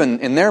a given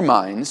in their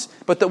minds.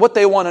 But what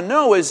they want to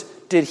know is,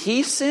 did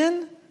he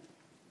sin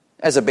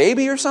as a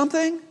baby or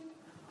something?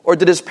 Or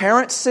did his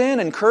parents sin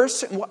and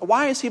curse?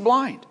 Why is he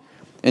blind?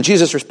 And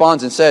Jesus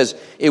responds and says,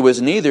 it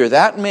was neither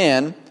that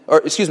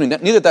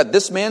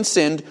this man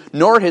sinned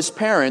nor his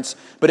parents,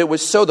 but it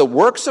was so the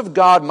works of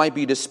God might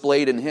be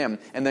displayed in him.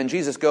 And then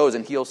Jesus goes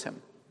and heals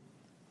him.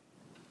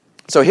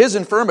 So his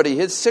infirmity,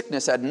 his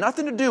sickness had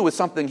nothing to do with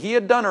something he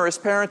had done or his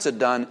parents had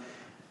done.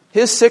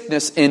 His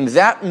sickness in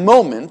that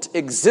moment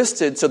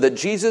existed so that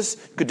Jesus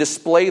could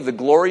display the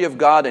glory of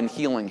God in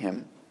healing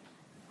him.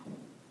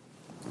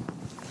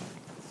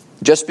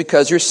 Just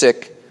because you're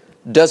sick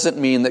doesn't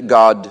mean that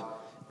God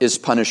is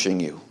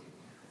punishing you.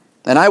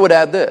 And I would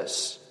add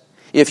this.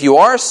 If you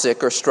are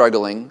sick or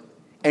struggling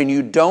and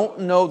you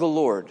don't know the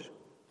Lord,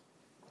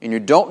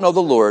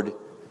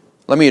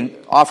 let me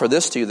offer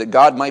this to you, that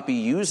God might be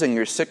using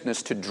your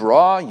sickness to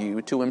draw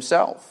you to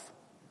Himself.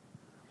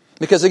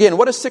 Because again,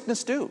 what does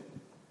sickness do?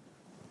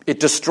 It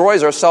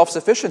destroys our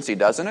self-sufficiency,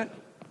 doesn't it?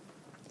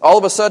 All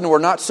of a sudden, we're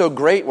not so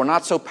great, we're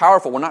not so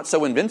powerful, we're not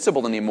so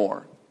invincible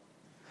anymore.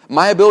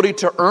 My ability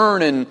to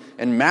earn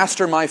and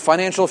master my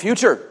financial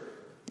future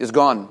is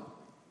gone.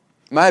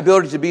 My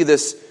ability to be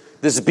this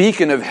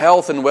beacon of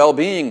health and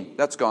well-being,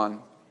 that's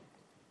gone.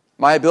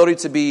 My ability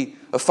to be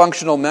a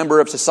functional member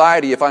of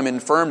society if I'm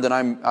infirmed and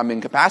I'm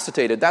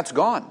incapacitated, that's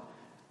gone.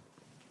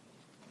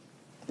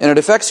 And it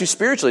affects you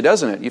spiritually,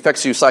 doesn't it? It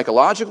affects you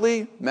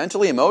psychologically,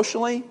 mentally,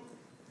 emotionally.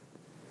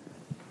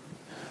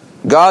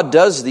 God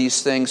does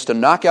these things to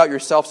knock out your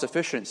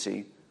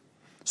self-sufficiency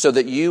so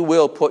that you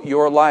will put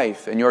your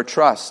life and your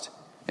trust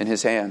in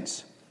His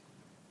hands.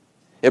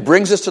 It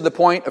brings us to the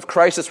point of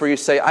crisis where you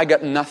say, I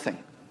got nothing.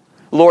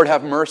 Lord,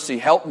 have mercy,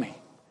 help me.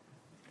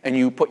 And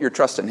you put your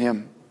trust in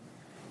Him.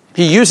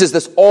 He uses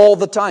this all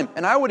the time.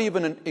 And I would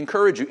even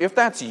encourage you, if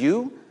that's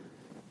you,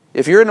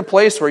 if you're in a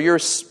place where you're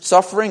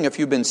suffering, if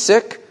you've been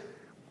sick,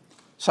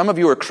 some of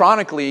you are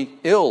chronically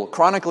ill,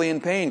 chronically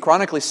in pain,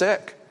 chronically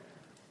sick.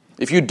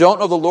 If you don't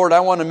know the Lord,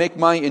 I want to make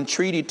my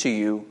entreaty to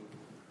you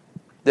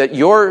that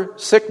your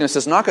sickness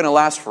is not going to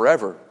last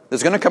forever.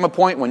 There's going to come a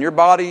point when your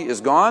body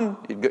is gone,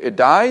 it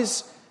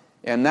dies,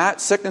 and that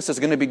sickness is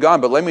going to be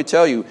gone. But let me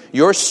tell you,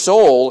 your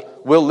soul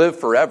will live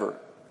forever.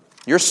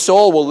 Your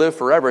soul will live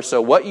forever.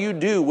 So what you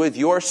do with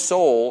your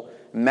soul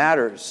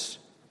matters.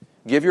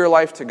 Give your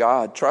life to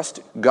God.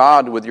 Trust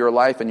God with your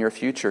life and your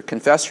future.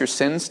 Confess your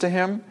sins to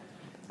Him.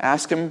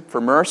 Ask Him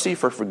for mercy,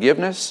 for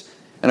forgiveness.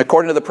 And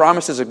according to the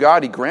promises of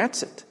God, He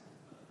grants it.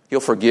 He'll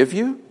forgive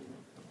you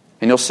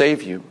and He'll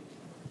save you.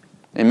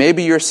 And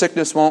maybe your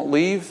sickness won't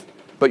leave,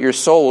 but your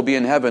soul will be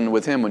in heaven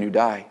with Him when you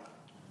die.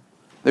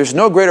 There's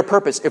no greater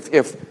purpose.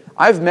 If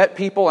I've met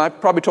people,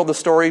 I've probably told the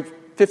story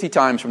 50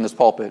 times from this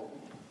pulpit.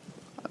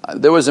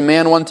 There was a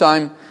man one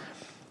time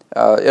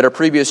at a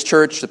previous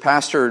church. The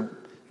pastor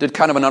did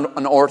kind of an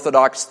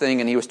unorthodox thing,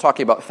 and he was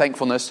talking about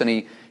thankfulness,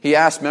 and he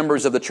asked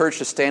members of the church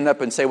to stand up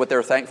and say what they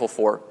were thankful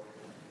for.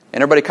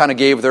 And everybody kind of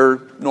gave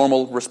their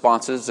normal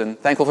responses, and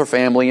thankful for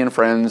family and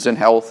friends and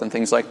health and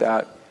things like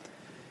that.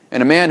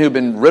 And a man who'd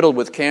been riddled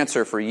with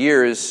cancer for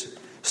years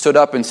stood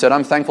up and said,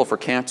 I'm thankful for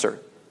cancer.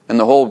 And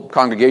the whole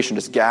congregation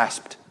just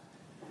gasped.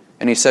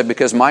 And he said,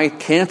 because my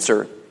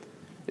cancer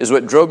is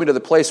what drove me to the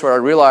place where I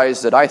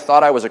realized that I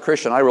thought I was a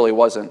Christian, I really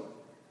wasn't.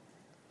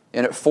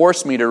 And it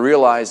forced me to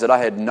realize that I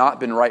had not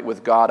been right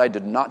with God. I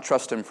did not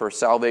trust Him for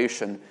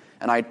salvation.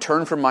 And I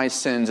turned from my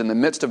sins in the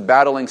midst of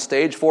battling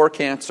stage 4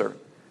 cancer.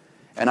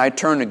 And I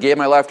turned and gave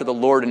my life to the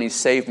Lord, and He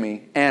saved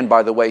me. And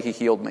by the way, He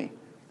healed me.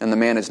 And the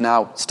man is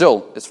now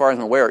still, as far as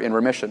I'm aware, in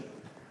remission.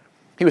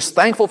 He was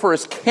thankful for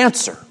his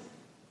cancer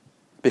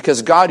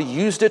because God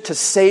used it to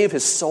save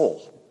his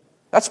soul.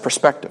 That's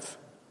perspective.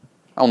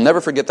 I'll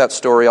never forget that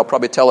story. I'll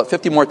probably tell it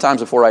 50 more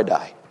times before I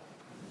die.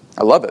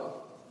 I love it.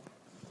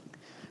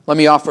 Let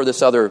me offer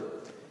this other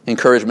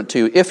encouragement to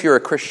you. If you're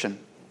a Christian,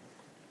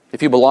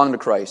 if you belong to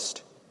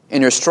Christ,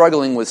 and you're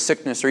struggling with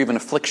sickness or even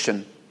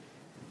affliction,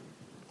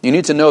 you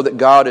need to know that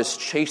God is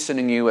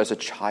chastening you as a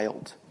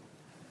child.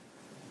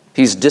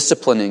 He's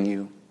disciplining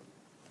you.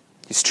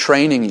 He's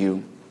training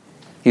you.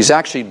 He's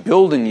actually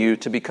building you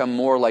to become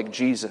more like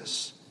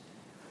Jesus.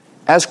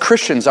 As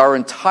Christians, our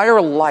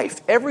entire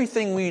life,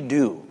 everything we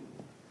do,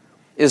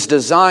 is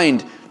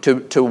designed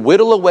to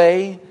whittle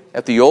away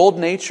at the old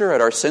nature,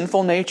 at our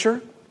sinful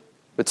nature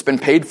that's been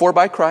paid for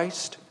by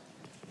Christ,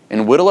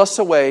 and whittle us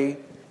away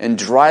and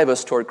drive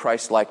us toward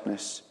Christ's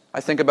likeness.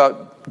 I think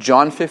about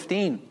John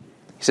 15.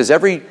 He says,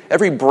 every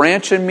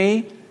branch in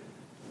me,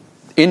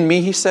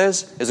 he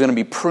says, is going to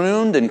be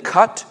pruned and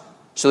cut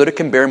so that it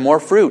can bear more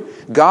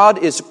fruit. God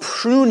is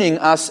pruning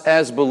us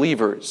as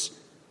believers.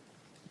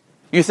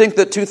 You think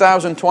that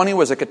 2020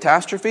 was a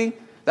catastrophe?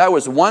 That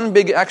was one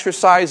big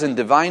exercise in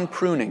divine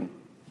pruning.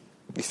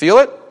 You feel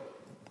it?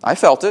 I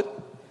felt it.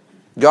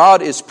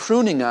 God is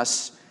pruning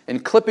us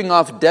and clipping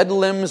off dead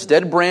limbs,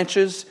 dead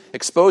branches,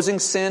 exposing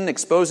sin,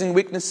 exposing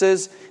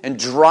weaknesses, and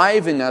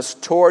driving us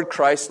toward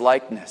Christ's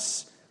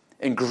likeness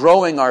and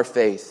growing our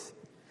faith.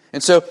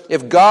 And so,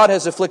 if God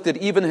has afflicted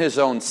even His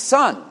own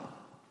Son,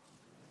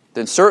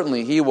 then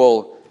certainly He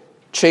will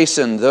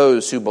chasten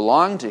those who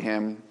belong to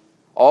Him,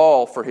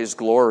 all for His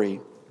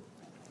glory.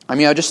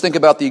 I just think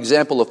about the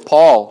example of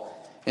Paul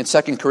in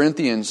 2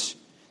 Corinthians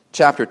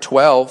chapter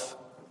 12.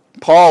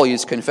 Paul,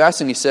 he's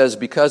confessing, he says,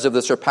 because of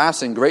the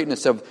surpassing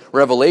greatness of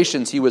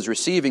revelations he was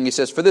receiving, he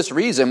says, for this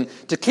reason,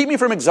 to keep me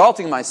from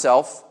exalting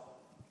myself,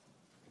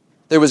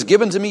 there was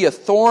given to me a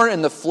thorn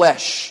in the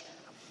flesh,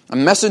 a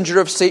messenger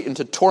of Satan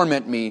to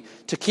torment me,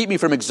 to keep me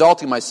from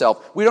exalting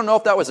myself. We don't know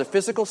if that was a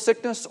physical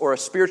sickness or a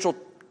spiritual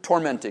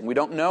tormenting. We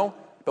don't know,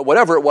 but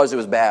whatever it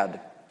was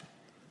bad.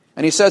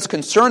 And he says,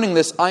 concerning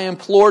this, I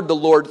implored the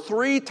Lord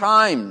 3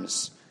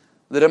 times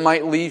that it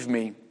might leave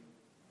me.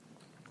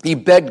 He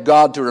begged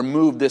God to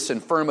remove this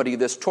infirmity,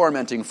 this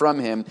tormenting from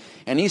him.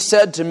 And he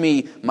said to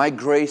me, my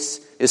grace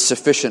is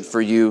sufficient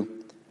for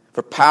you,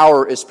 for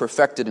power is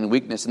perfected in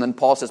weakness. And then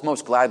Paul says,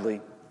 most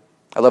gladly.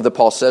 I love that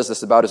Paul says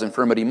this about his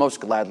infirmity, most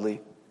gladly.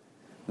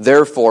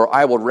 Therefore,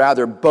 I will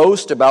rather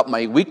boast about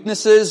my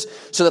weaknesses,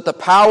 so that the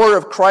power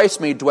of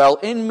Christ may dwell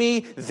in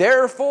me.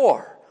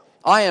 Therefore,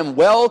 I am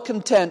well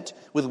content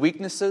with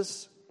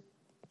weaknesses,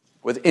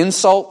 with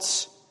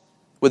insults,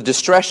 with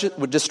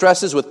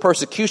distresses, with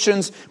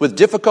persecutions, with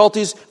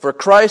difficulties. For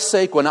Christ's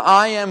sake, when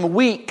I am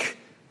weak,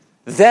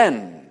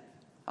 then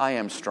I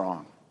am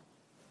strong.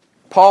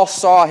 Paul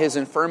saw his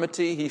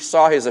infirmity, he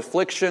saw his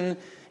affliction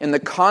in the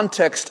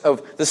context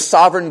of the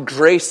sovereign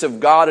grace of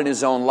God in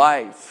his own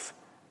life.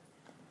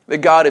 That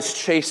God is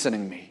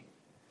chastening me.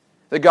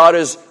 That God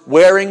is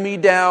wearing me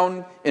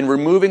down and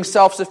removing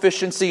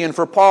self-sufficiency, and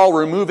for Paul,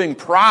 removing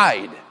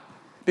pride.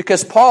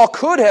 Because Paul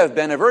could have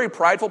been a very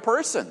prideful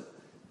person.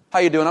 How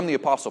you doing? I'm the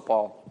Apostle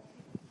Paul.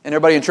 And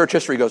everybody in church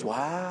history goes,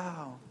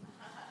 wow.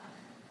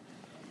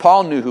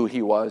 Paul knew who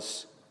he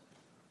was.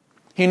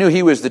 He knew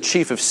he was the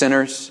chief of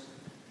sinners.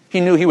 He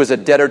knew he was a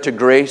debtor to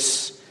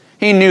grace.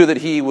 He knew that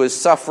he was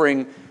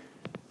suffering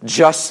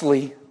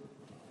justly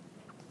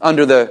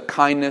under the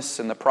kindness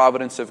and the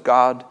providence of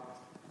God.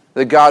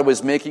 That God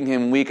was making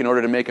him weak in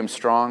order to make him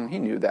strong. He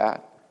knew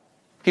that.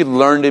 He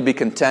learned to be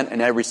content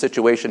in every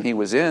situation he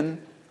was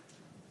in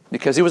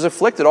because he was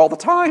afflicted all the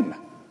time.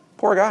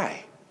 Poor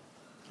guy.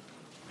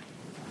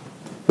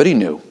 But he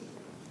knew.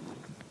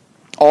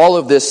 All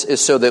of this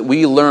is so that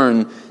we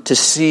learn to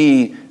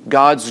see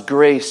God's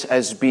grace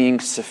as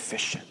being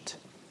sufficient.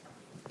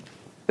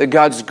 That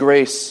God's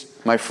grace,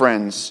 my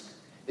friends,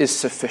 is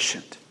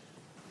sufficient.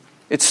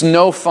 It's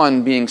no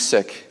fun being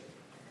sick.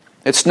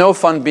 It's no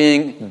fun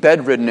being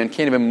bedridden and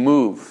can't even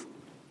move.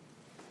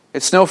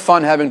 It's no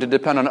fun having to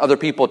depend on other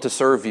people to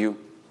serve you.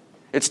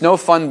 It's no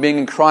fun being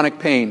in chronic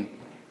pain.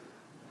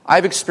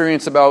 I've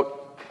experienced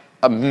about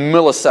a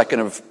millisecond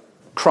of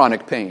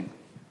chronic pain.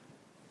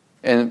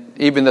 And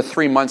even the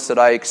 3 months that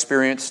I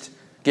experienced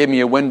gave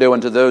me a window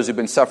into those who've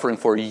been suffering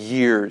for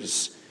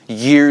years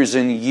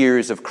and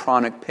years of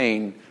chronic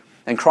pain.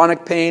 And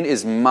chronic pain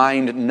is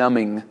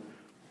mind-numbing.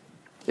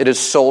 It is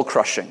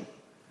soul-crushing.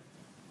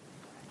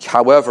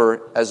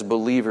 However, as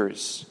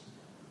believers,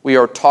 we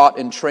are taught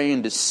and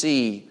trained to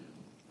see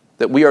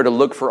that we are to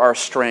look for our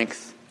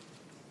strength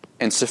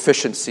and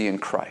sufficiency in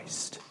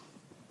Christ.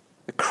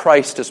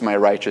 Christ is my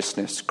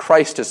righteousness.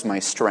 Christ is my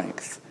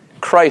strength.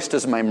 Christ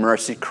is my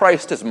mercy.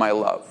 Christ is my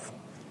love.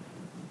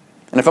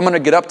 And if I'm going to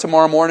get up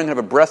tomorrow morning and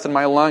have a breath in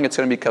my lung, it's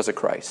going to be because of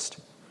Christ.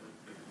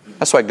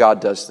 That's why God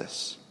does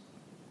this.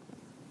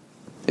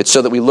 It's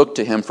so that we look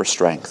to Him for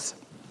strength.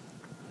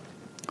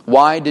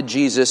 Why did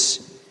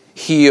Jesus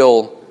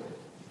heal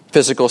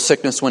physical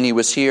sickness when He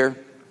was here?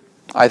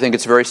 I think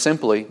it's very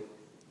simply,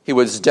 He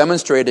was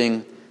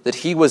demonstrating that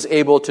He was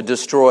able to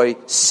destroy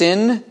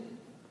sin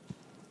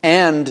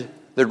and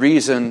the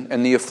reason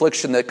and the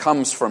affliction that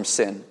comes from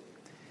sin.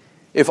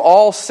 If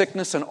all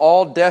sickness and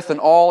all death and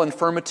all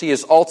infirmity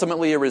is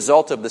ultimately a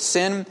result of the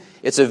sin,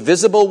 it's a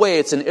visible way,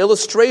 it's an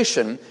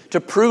illustration to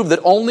prove that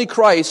only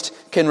Christ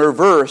can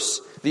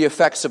reverse the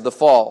effects of the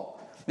fall.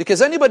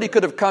 Because anybody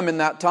could have come in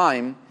that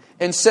time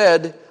and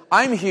said,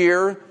 I'm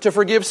here to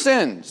forgive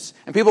sins.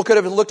 And people could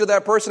have looked at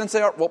that person and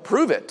said, well,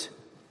 prove it.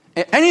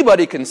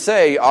 Anybody can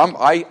say,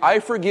 I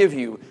forgive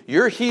you,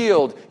 you're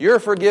healed, you're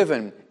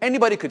forgiven.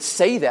 Anybody could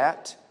say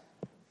that.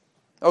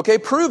 Okay,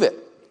 prove it.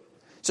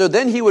 So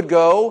then he would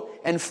go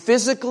and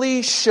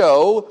physically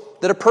show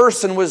that a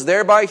person was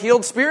thereby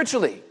healed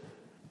spiritually.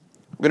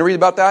 We're going to read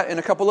about that in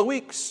a couple of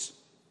weeks.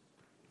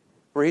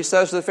 Where he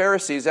says to the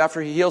Pharisees,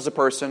 after he heals a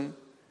person,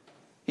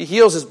 he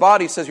heals his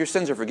body, says, your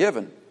sins are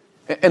forgiven.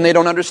 And they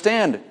don't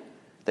understand.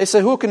 They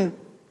say, who can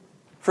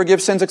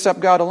forgive sins except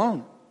God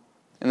alone?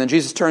 And then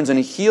Jesus turns and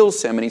he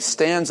heals him and he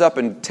stands up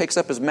and takes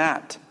up his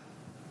mat.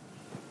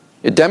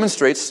 It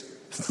demonstrates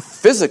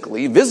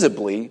physically,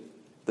 visibly,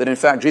 that in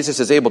fact Jesus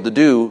is able to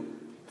do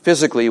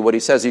physically what he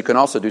says he can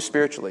also do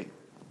spiritually.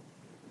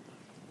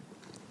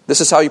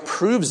 This is how he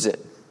proves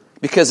it.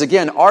 Because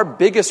again, our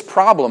biggest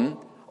problem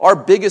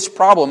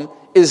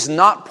is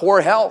not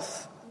poor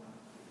health.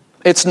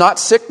 It's not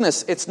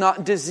sickness. It's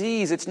not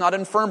disease. It's not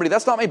infirmity.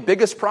 That's not my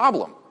biggest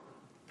problem.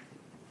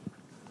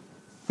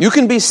 You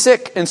can be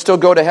sick and still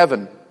go to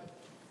heaven.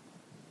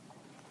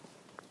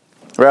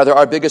 Rather,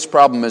 our biggest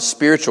problem is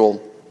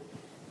spiritual.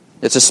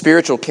 It's a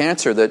spiritual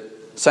cancer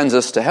that sends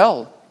us to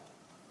hell.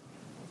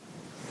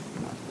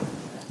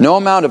 No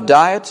amount of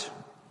diet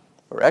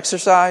or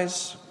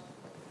exercise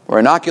or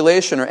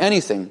inoculation or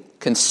anything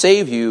can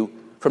save you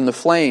from the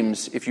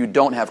flames if you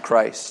don't have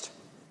Christ.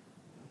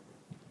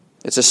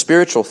 It's a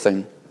spiritual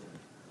thing.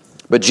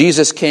 But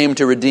Jesus came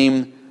to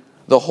redeem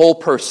the whole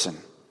person.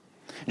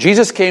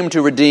 Jesus came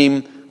to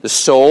redeem the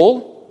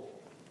soul,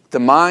 the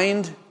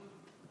mind,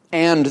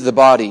 and the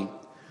body.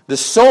 The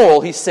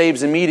soul he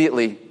saves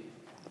immediately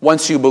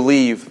once you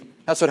believe.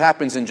 That's what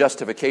happens in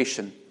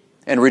justification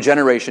and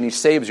regeneration. He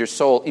saves your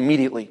soul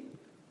immediately.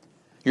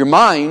 Your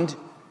mind,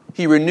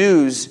 he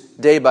renews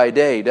day by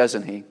day,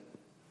 doesn't he?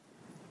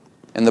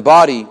 And the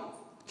body,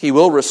 he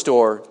will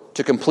restore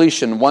to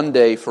completion one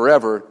day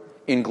forever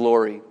in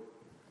glory.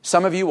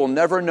 Some of you will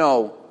never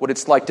know what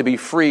it's like to be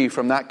free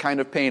from that kind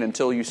of pain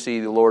until you see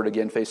the Lord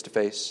again face to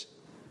face.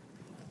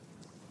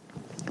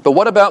 But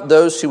what about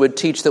those who would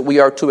teach that we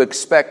are to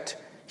expect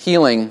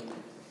healing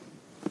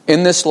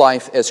in this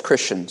life as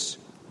Christians?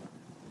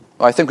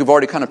 Well, I think we've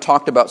already kind of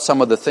talked about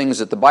some of the things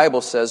that the Bible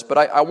says, but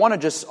I want to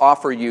just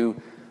offer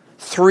you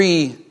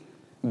three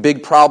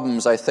big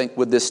problems, I think,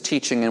 with this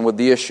teaching and with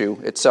the issue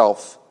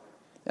itself.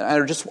 And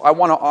I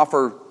want to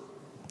offer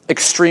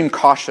extreme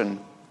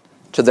caution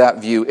to that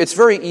view. It's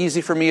very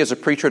easy for me as a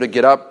preacher to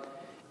get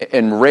up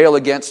and rail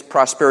against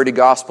prosperity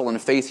gospel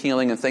and faith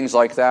healing and things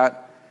like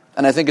that.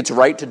 And I think it's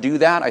right to do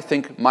that. I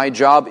think my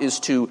job is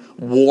to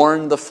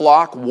warn the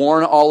flock,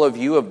 warn all of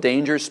you of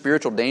danger,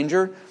 spiritual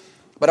danger.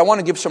 But I want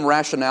to give some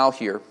rationale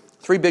here.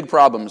 Three big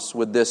problems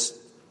with this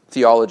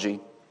theology.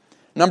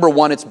 Number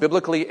one, it's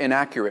biblically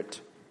inaccurate.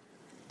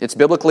 It's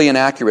biblically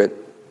inaccurate.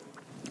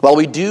 While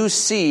we do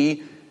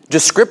see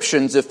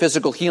descriptions of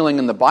physical healing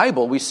in the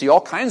Bible, we see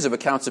all kinds of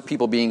accounts of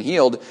people being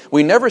healed,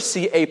 we never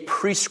see a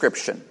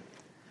prescription.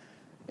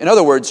 In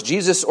other words,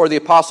 Jesus or the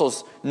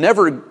apostles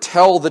never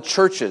tell the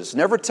churches,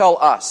 never tell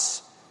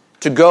us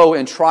to go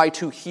and try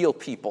to heal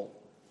people.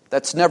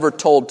 That's never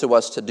told to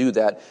us to do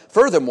that.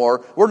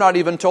 Furthermore, we're not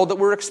even told that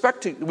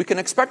we can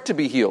expect to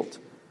be healed.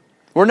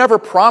 We're never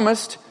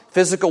promised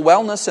physical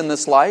wellness in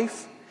this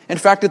life. In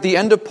fact, at the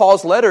end of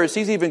Paul's letters,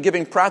 he's even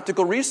giving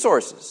practical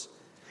resources.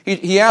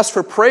 He asks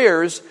for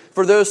prayers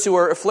for those who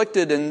are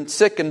afflicted and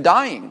sick and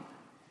dying.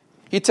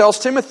 He tells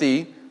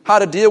Timothy how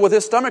to deal with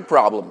his stomach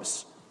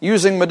problems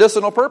using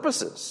medicinal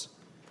purposes.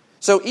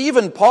 So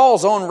even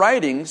Paul's own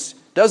writings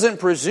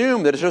doesn't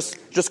presume that it's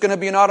just going to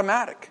be an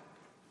automatic.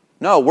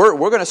 No, we're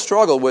going to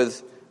struggle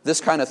with this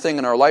kind of thing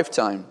in our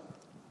lifetime.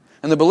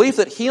 And the belief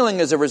that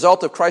healing is a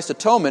result of Christ's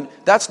atonement,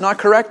 that's not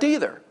correct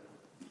either.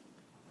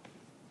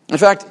 In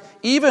fact,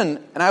 and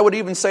I would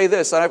even say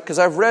this, because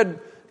I've read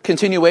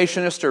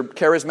continuationist or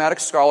charismatic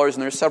scholars,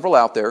 and there's several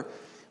out there,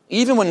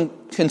 even when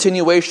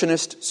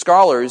continuationist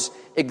scholars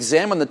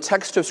examine the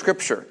text of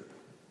Scripture,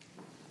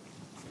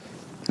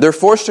 they're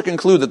forced to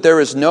conclude that there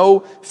is no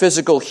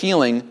physical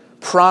healing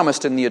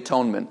promised in the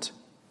atonement.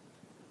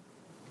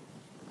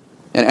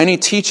 And any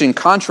teaching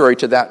contrary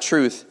to that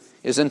truth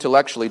is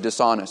intellectually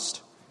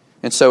dishonest.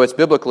 And so it's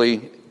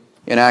biblically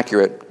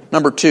inaccurate.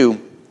 Number two,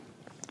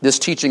 this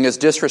teaching is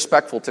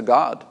disrespectful to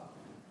God.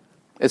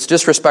 It's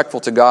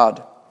disrespectful to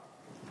God.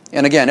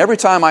 And again, every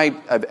time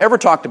I've ever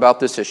talked about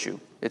this issue,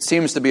 it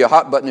seems to be a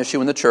hot-button issue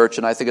in the church,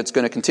 and I think it's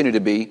going to continue to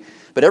be.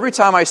 But every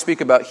time I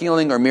speak about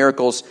healing or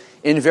miracles,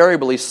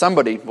 invariably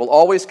somebody will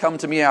always come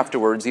to me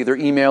afterwards, either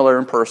email or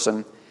in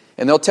person,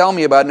 and they'll tell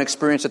me about an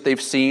experience that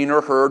they've seen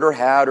or heard or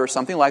had or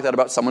something like that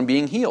about someone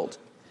being healed.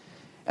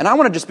 And I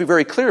want to just be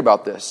very clear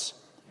about this.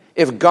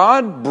 If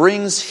God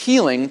brings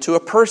healing to a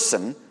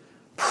person,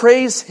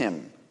 praise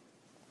Him.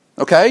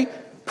 Okay?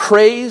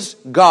 praise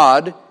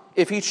God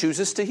if He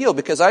chooses to heal.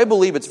 Because I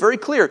believe it's very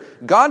clear,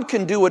 God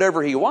can do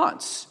whatever He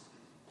wants.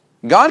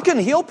 God can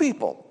heal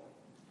people.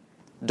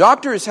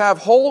 Doctors have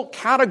whole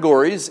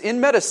categories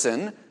in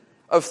medicine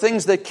of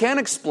things they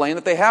can't explain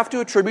that they have to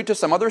attribute to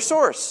some other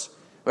source.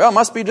 Well, it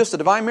must be just a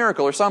divine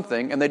miracle or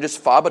something, and they just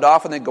fob it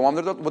off and they go on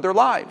with their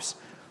lives.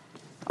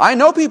 I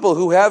know people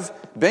who have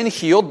been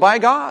healed by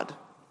God.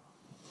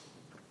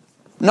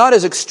 Not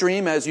as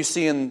extreme as you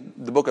see in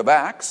the book of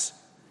Acts,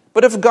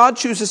 but if God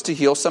chooses to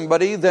heal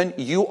somebody, then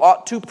you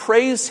ought to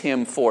praise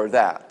Him for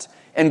that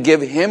and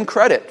give Him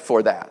credit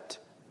for that,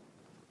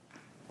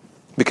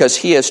 because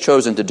He has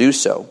chosen to do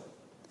so.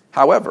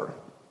 However,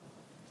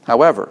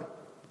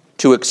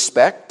 to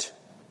expect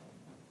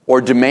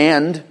or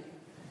demand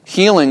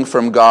healing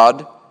from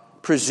God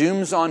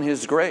presumes on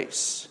His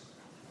grace,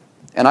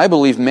 and I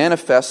believe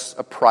manifests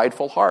a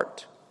prideful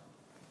heart.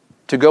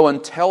 To go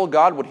and tell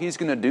God what He's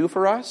going to do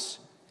for us,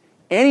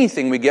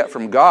 anything we get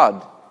from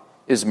God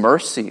is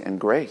mercy and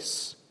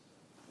grace.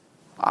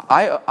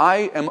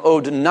 I am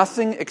owed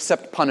nothing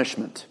except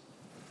punishment,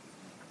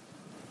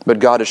 but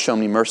God has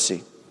shown me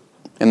mercy.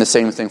 And the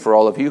same thing for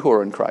all of you who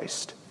are in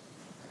Christ.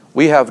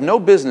 We have no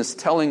business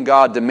telling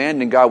God,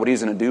 demanding God what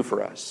He's going to do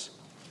for us.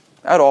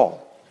 At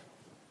all.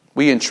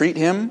 We entreat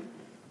Him.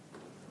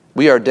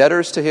 We are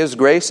debtors to His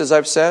grace, as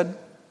I've said.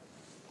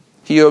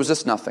 He owes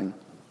us nothing.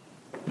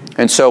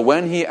 And so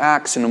when He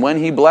acts and when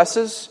He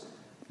blesses,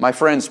 my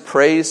friends,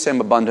 praise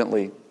Him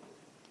abundantly.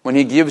 When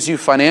He gives you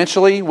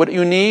financially what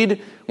you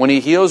need, when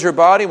He heals your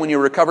body, when you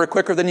recover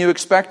quicker than you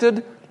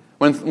expected,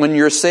 when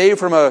you're saved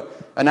from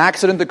an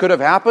accident that could have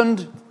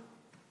happened,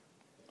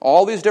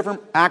 all these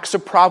different acts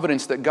of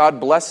providence that God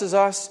blesses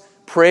us,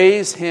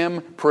 praise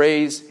Him,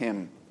 praise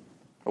Him.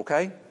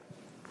 Okay?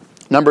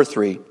 Number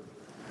 3,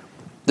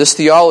 this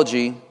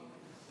theology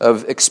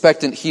of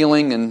expectant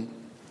healing and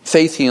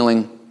faith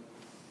healing,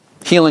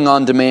 healing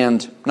on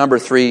demand. Number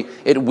 3,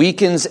 it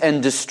weakens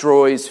and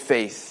destroys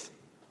faith.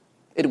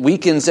 It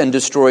weakens and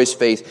destroys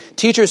faith.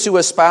 Teachers who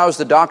espouse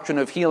the doctrine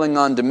of healing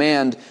on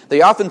demand,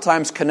 they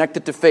oftentimes connect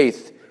it to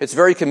faith. It's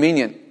very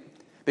convenient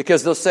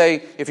because they'll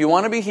say, if you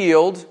want to be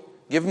healed,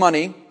 give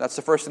money. That's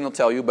the first thing they'll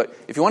tell you. But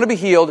if you want to be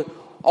healed,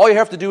 all you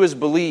have to do is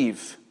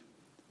believe.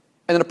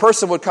 And then a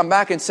person would come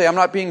back and say, I'm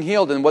not being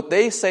healed. And what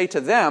they say to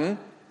them,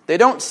 they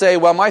don't say,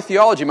 well, my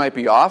theology might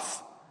be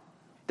off.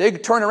 They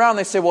turn around and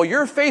they say, well,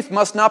 your faith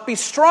must not be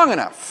strong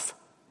enough.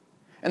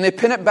 And they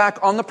pin it back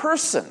on the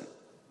person.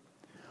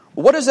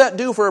 What does that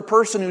do for a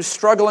person who's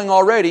struggling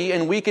already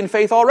and weak in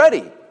faith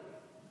already?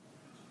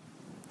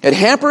 It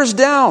hampers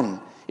down.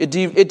 It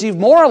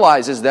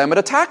demoralizes them. It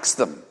attacks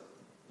them.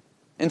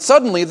 And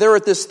suddenly they're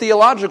at this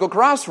theological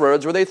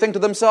crossroads where they think to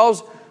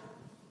themselves,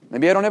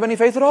 maybe I don't have any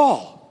faith at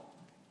all.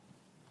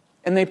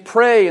 And they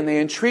pray and they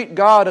entreat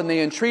God and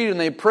they entreat and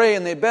they pray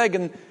and they beg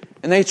and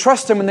they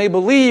trust Him and they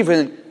believe.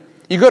 And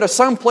you go to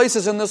some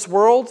places in this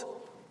world,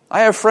 I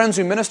have friends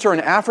who minister in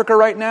Africa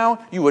right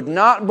now. You would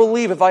not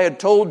believe if I had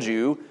told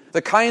you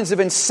the kinds of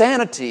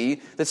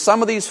insanity that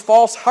some of these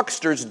false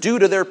hucksters do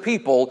to their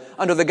people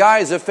under the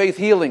guise of faith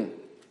healing.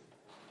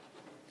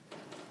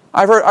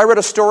 I read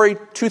a story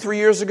 2-3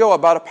 years ago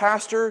about a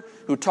pastor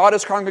who taught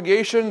his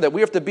congregation that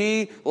we have to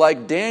be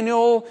like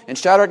Daniel and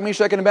Shadrach,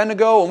 Meshach, and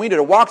Abednego, and we need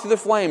to walk through the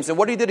flames. And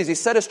what he did is he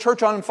set his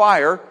church on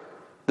fire,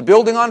 the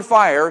building on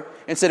fire,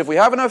 and said, if we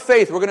have enough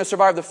faith, we're going to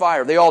survive the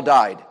fire. They all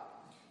died,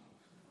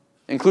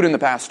 including the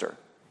pastor.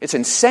 It's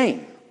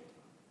insane.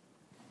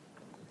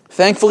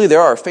 Thankfully,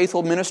 there are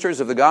faithful ministers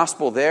of the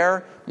gospel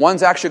there.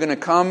 One's actually going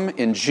to come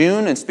in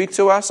June and speak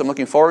to us. I'm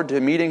looking forward to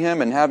meeting him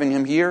and having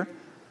him here,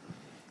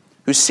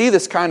 who see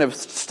this kind of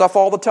stuff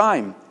all the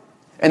time.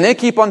 And they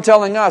keep on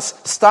telling us,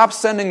 stop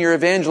sending your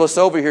evangelists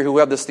over here who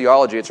have this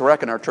theology. It's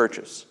wrecking our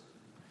churches.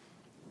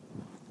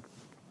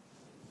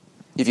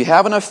 If you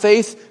have enough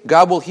faith,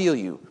 God will heal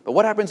you. But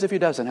what happens if it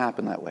doesn't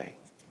happen that way?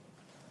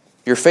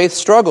 Your faith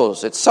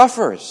struggles. It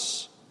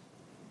suffers.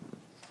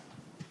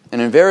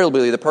 And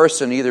invariably, the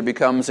person either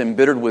becomes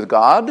embittered with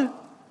God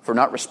for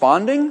not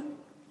responding,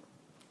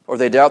 or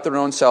they doubt their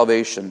own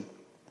salvation.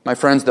 My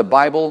friends, the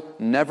Bible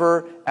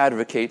never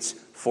advocates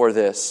for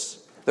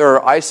this. There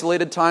are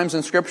isolated times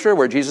in Scripture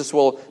where Jesus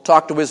will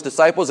talk to His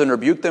disciples and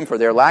rebuke them for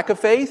their lack of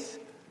faith,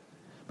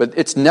 but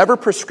it's never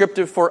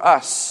prescriptive for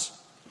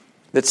us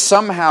that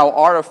somehow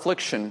our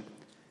affliction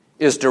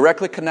is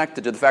directly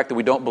connected to the fact that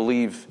we don't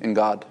believe in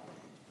God.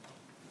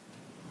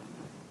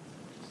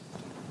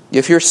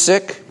 If you're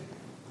sick,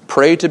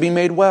 pray to be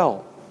made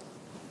well.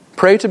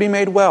 Pray to be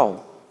made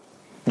well.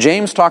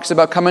 James talks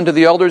about coming to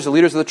the elders, the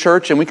leaders of the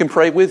church, and we can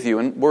pray with you.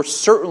 And we're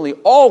certainly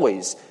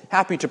always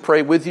happy to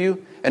pray with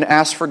you and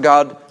ask for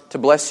God to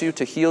bless you,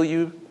 to heal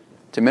you,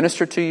 to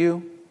minister to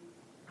you.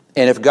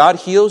 And if God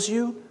heals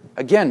you,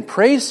 again,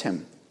 praise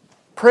Him.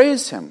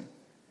 Praise Him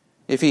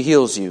if He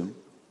heals you.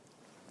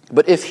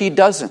 But if He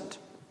doesn't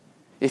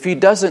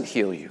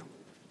heal you,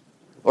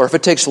 or if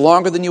it takes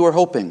longer than you were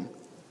hoping,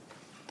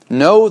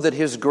 know that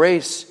His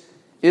grace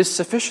is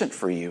sufficient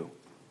for you.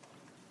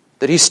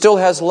 That He still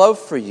has love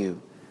for you.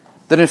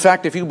 That in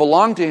fact, if you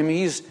belong to Him,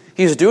 He's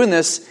He's doing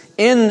this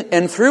in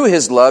and through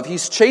His love.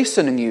 He's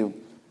chastening you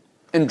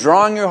and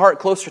drawing your heart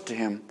closer to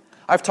Him.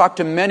 I've talked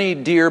to many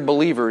dear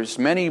believers,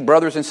 many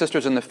brothers and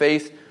sisters in the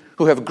faith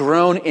who have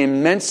grown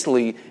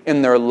immensely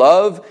in their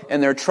love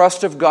and their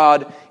trust of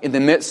God in the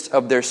midst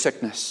of their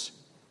sickness.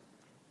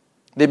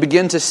 They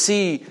begin to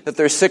see that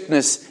their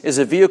sickness is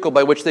a vehicle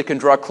by which they can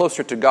draw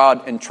closer to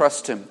God and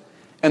trust Him.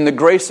 And the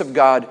grace of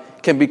God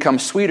can become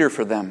sweeter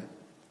for them.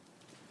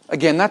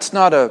 Again, that's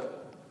not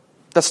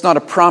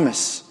a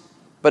promise,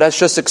 but that's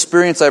just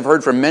experience I've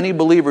heard from many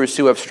believers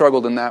who have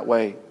struggled in that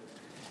way.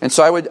 And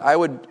so I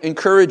would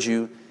encourage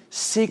you,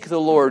 seek the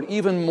Lord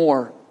even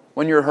more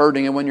when you're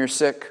hurting and when you're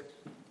sick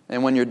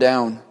and when you're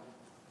down,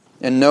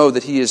 and know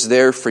that He is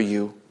there for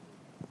you.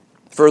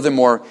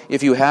 Furthermore,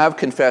 if you have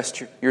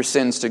confessed your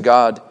sins to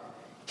God,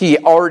 He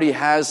already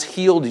has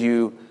healed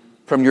you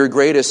from your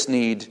greatest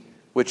need,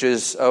 which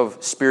is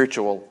of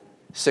spiritual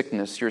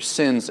sickness, your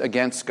sins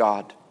against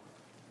God.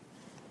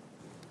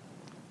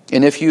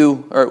 And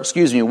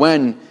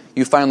when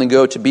you finally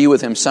go to be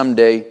with Him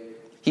someday,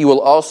 He will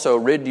also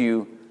rid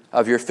you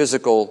of your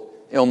physical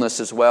illness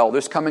as well.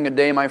 There's coming a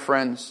day, my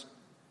friends,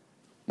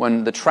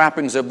 when the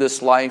trappings of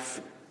this life,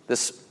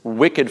 this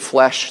wicked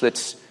flesh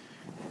that's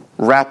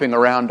wrapping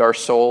around our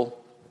soul,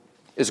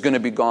 is going to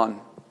be gone.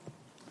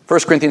 1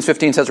 Corinthians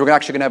 15 says we're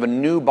actually going to have a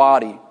new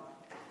body,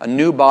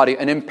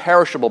 an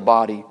imperishable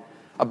body,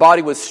 a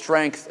body with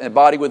strength, and a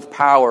body with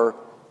power.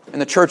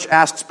 And the church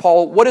asks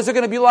Paul, what is it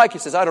going to be like? He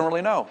says, I don't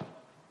really know.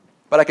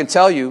 But I can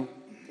tell you,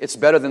 it's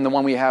better than the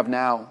one we have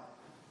now.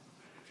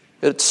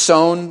 It's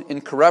sown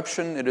in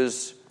corruption, it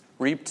is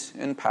reaped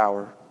in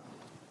power.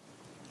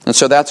 And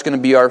so that's going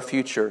to be our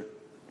future.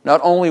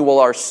 Not only will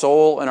our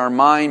soul and our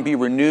mind be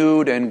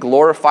renewed and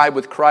glorified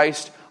with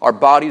Christ, our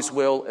bodies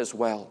will as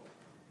well.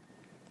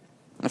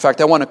 In fact,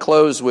 I want to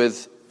close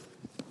with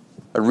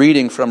a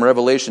reading from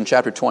Revelation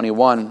chapter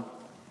 21.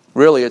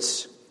 Really,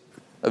 it's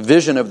a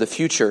vision of the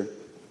future,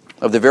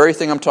 of the very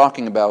thing I'm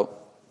talking about.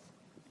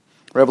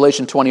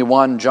 Revelation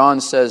 21, John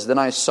says, Then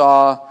I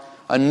saw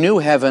a new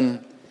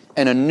heaven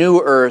and a new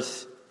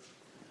earth.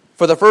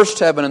 For the first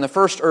heaven and the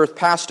first earth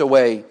passed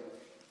away,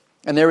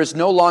 and there is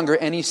no longer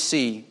any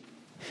sea.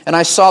 And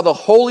I saw the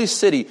holy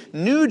city,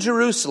 New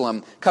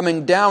Jerusalem,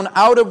 coming down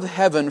out of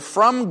heaven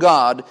from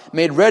God,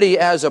 made ready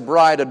as a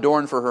bride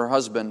adorned for her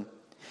husband.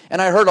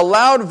 And I heard a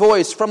loud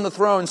voice from the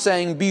throne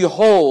saying,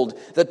 Behold,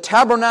 the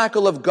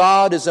tabernacle of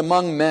God is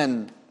among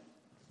men,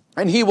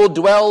 and He will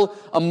dwell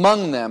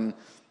among them,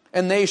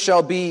 and they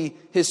shall be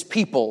His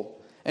people,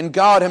 and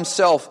God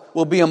Himself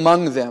will be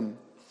among them.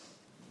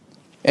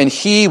 And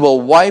He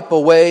will wipe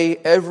away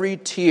every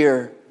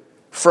tear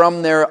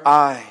from their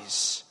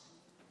eyes.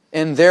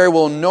 And there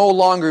will no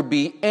longer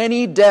be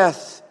any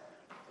death.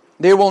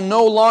 There will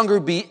no longer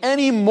be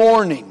any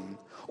mourning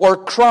or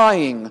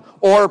crying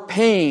or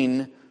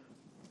pain.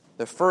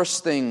 The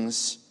first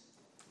things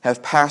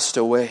have passed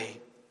away.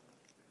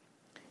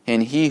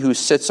 And He who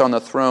sits on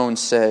the throne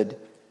said,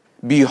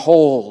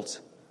 Behold,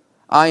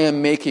 I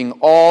am making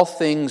all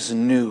things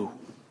new.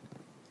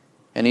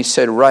 And He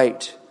said,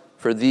 Write,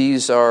 for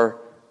these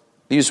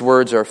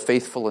words are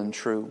faithful and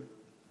true.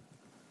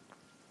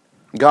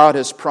 God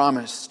has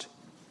promised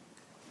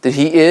that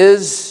He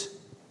is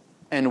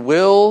and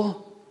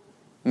will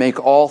make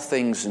all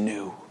things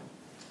new.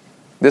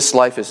 This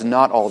life is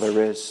not all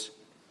there is.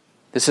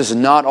 This is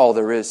not all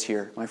there is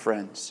here, my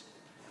friends.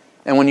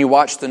 And when you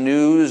watch the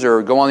news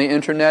or go on the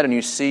internet and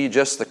you see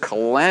just the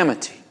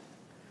calamity,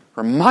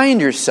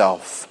 remind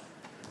yourself,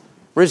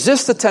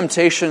 resist the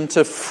temptation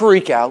to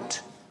freak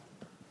out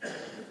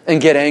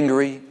and get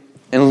angry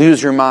and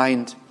lose your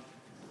mind.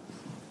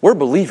 We're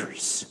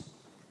believers.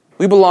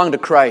 We belong to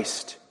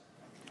Christ,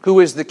 who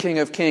is the King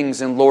of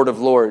Kings and Lord of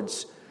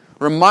Lords.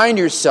 Remind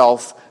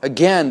yourself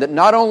again that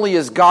not only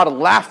is God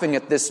laughing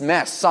at this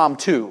mess, Psalm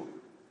 2,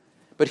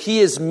 but He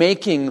is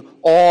making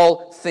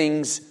all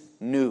things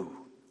new.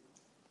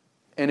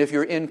 And if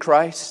you're in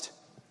Christ,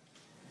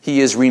 He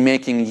is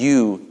remaking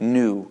you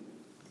new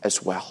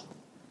as well.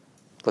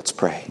 Let's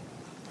pray.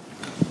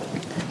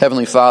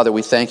 Heavenly Father,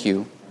 we thank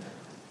You.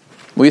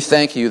 We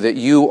thank You that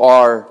You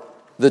are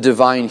the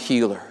divine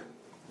healer.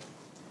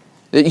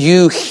 That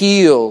You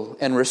heal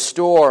and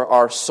restore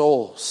our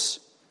souls.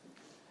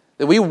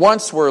 That we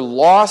once were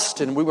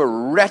lost and we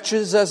were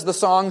wretches, as the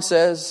song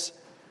says.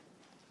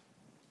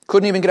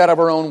 Couldn't even get out of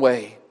our own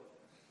way.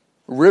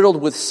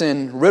 Riddled with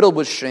sin, riddled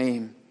with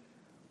shame.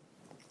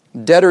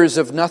 Debtors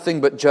of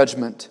nothing but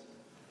judgment.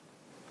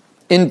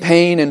 In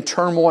pain and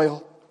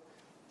turmoil.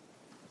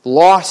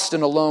 Lost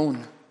and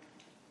alone.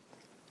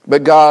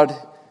 But God,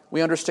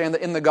 we understand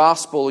that in the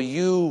gospel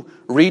You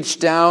reach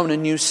down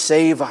and You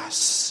save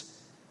us.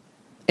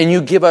 And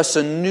You give us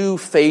a new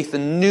faith, a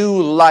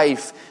new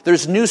life.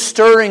 There's new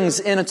stirrings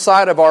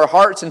inside of our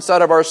hearts,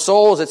 inside of our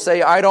souls that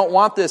say, I don't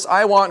want this,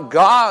 I want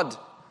God.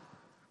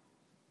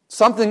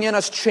 Something in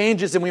us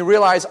changes and we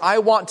realize, I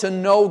want to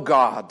know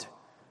God.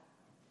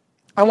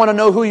 I want to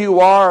know who You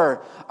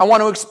are. I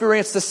want to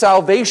experience the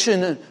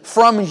salvation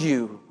from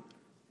You.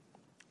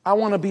 I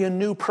want to be a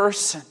new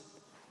person.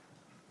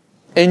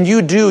 And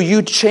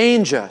you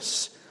change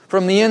us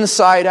from the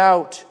inside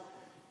out.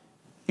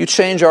 You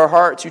change our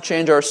hearts, you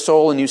change our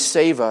soul, and you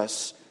save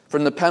us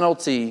from the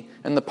penalty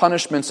and the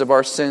punishments of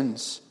our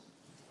sins.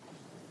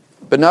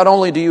 But not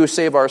only do you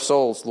save our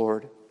souls,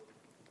 Lord,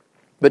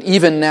 but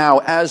even now,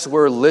 as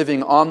we're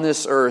living on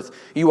this earth,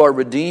 you are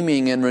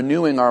redeeming and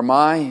renewing our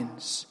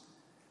minds.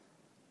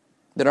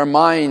 That our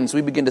minds,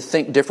 we begin to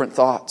think different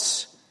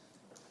thoughts.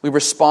 We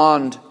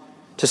respond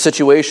to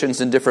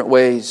situations in different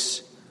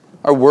ways.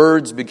 Our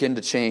words begin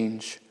to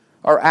change.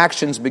 Our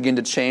actions begin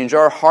to change.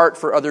 Our heart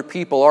for other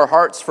people, our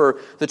hearts for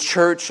the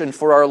church and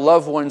for our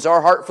loved ones,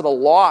 our heart for the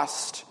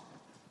lost,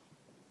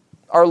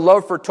 our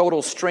love for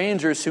total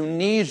strangers who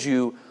need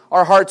you,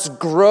 our hearts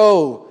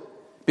grow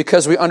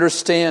because we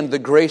understand the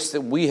grace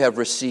that we have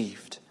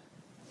received.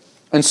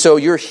 And so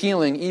you're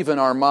healing even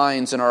our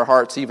minds and our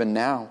hearts even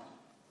now.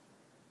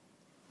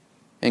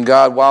 And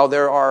God, while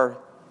there are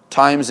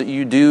times that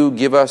you do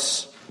give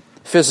us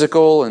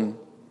physical and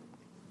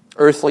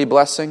earthly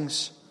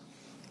blessings,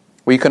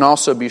 we can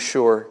also be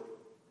sure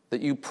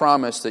that you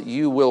promise that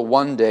you will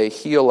one day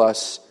heal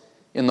us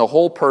in the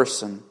whole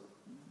person,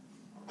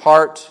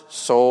 heart,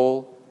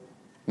 soul,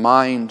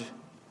 mind,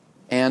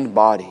 and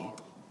body.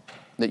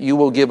 That you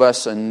will give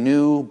us a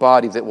new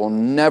body that will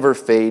never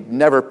fade,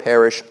 never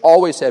perish,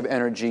 always have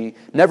energy,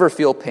 never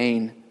feel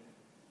pain.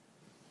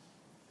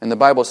 And the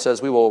Bible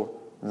says we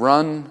will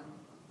run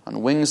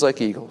on wings like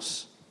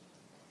eagles.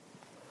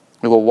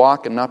 We will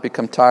walk and not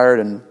become tired,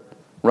 and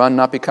run,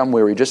 not become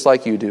weary, just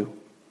like you do.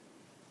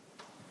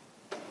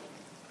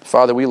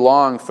 Father, we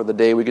long for the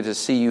day we get to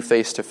see you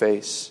face to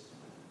face.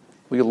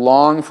 We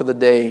long for the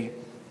day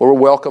where we're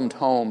welcomed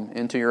home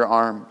into your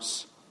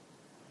arms.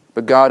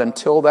 But God,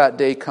 until that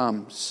day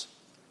comes,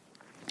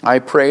 I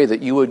pray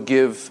that you would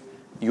give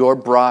your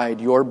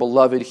bride, your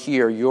beloved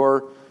here,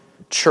 your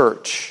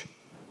church,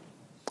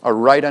 a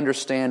right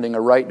understanding,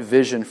 a right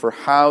vision for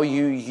how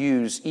you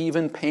use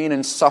even pain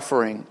and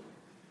suffering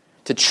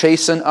to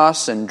chasten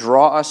us and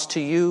draw us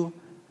to you,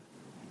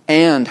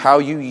 and how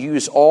you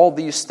use all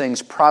these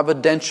things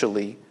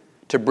providentially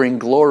to bring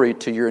glory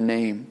to your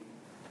name.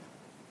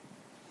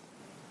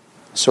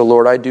 So,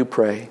 Lord, I do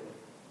pray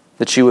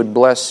that you would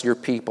bless your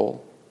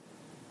people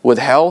with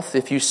health,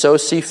 if you so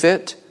see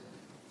fit,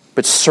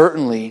 but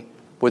certainly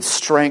with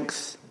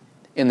strength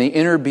in the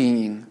inner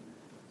being,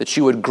 that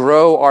you would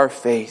grow our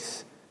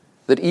faith,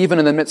 that even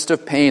in the midst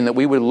of pain, that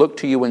we would look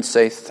to you and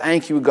say,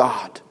 thank you,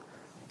 God,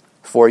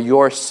 for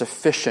your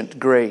sufficient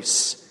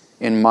grace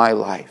in my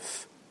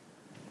life.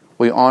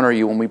 We honor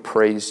you and we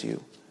praise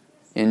you.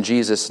 In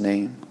Jesus'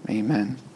 name, amen.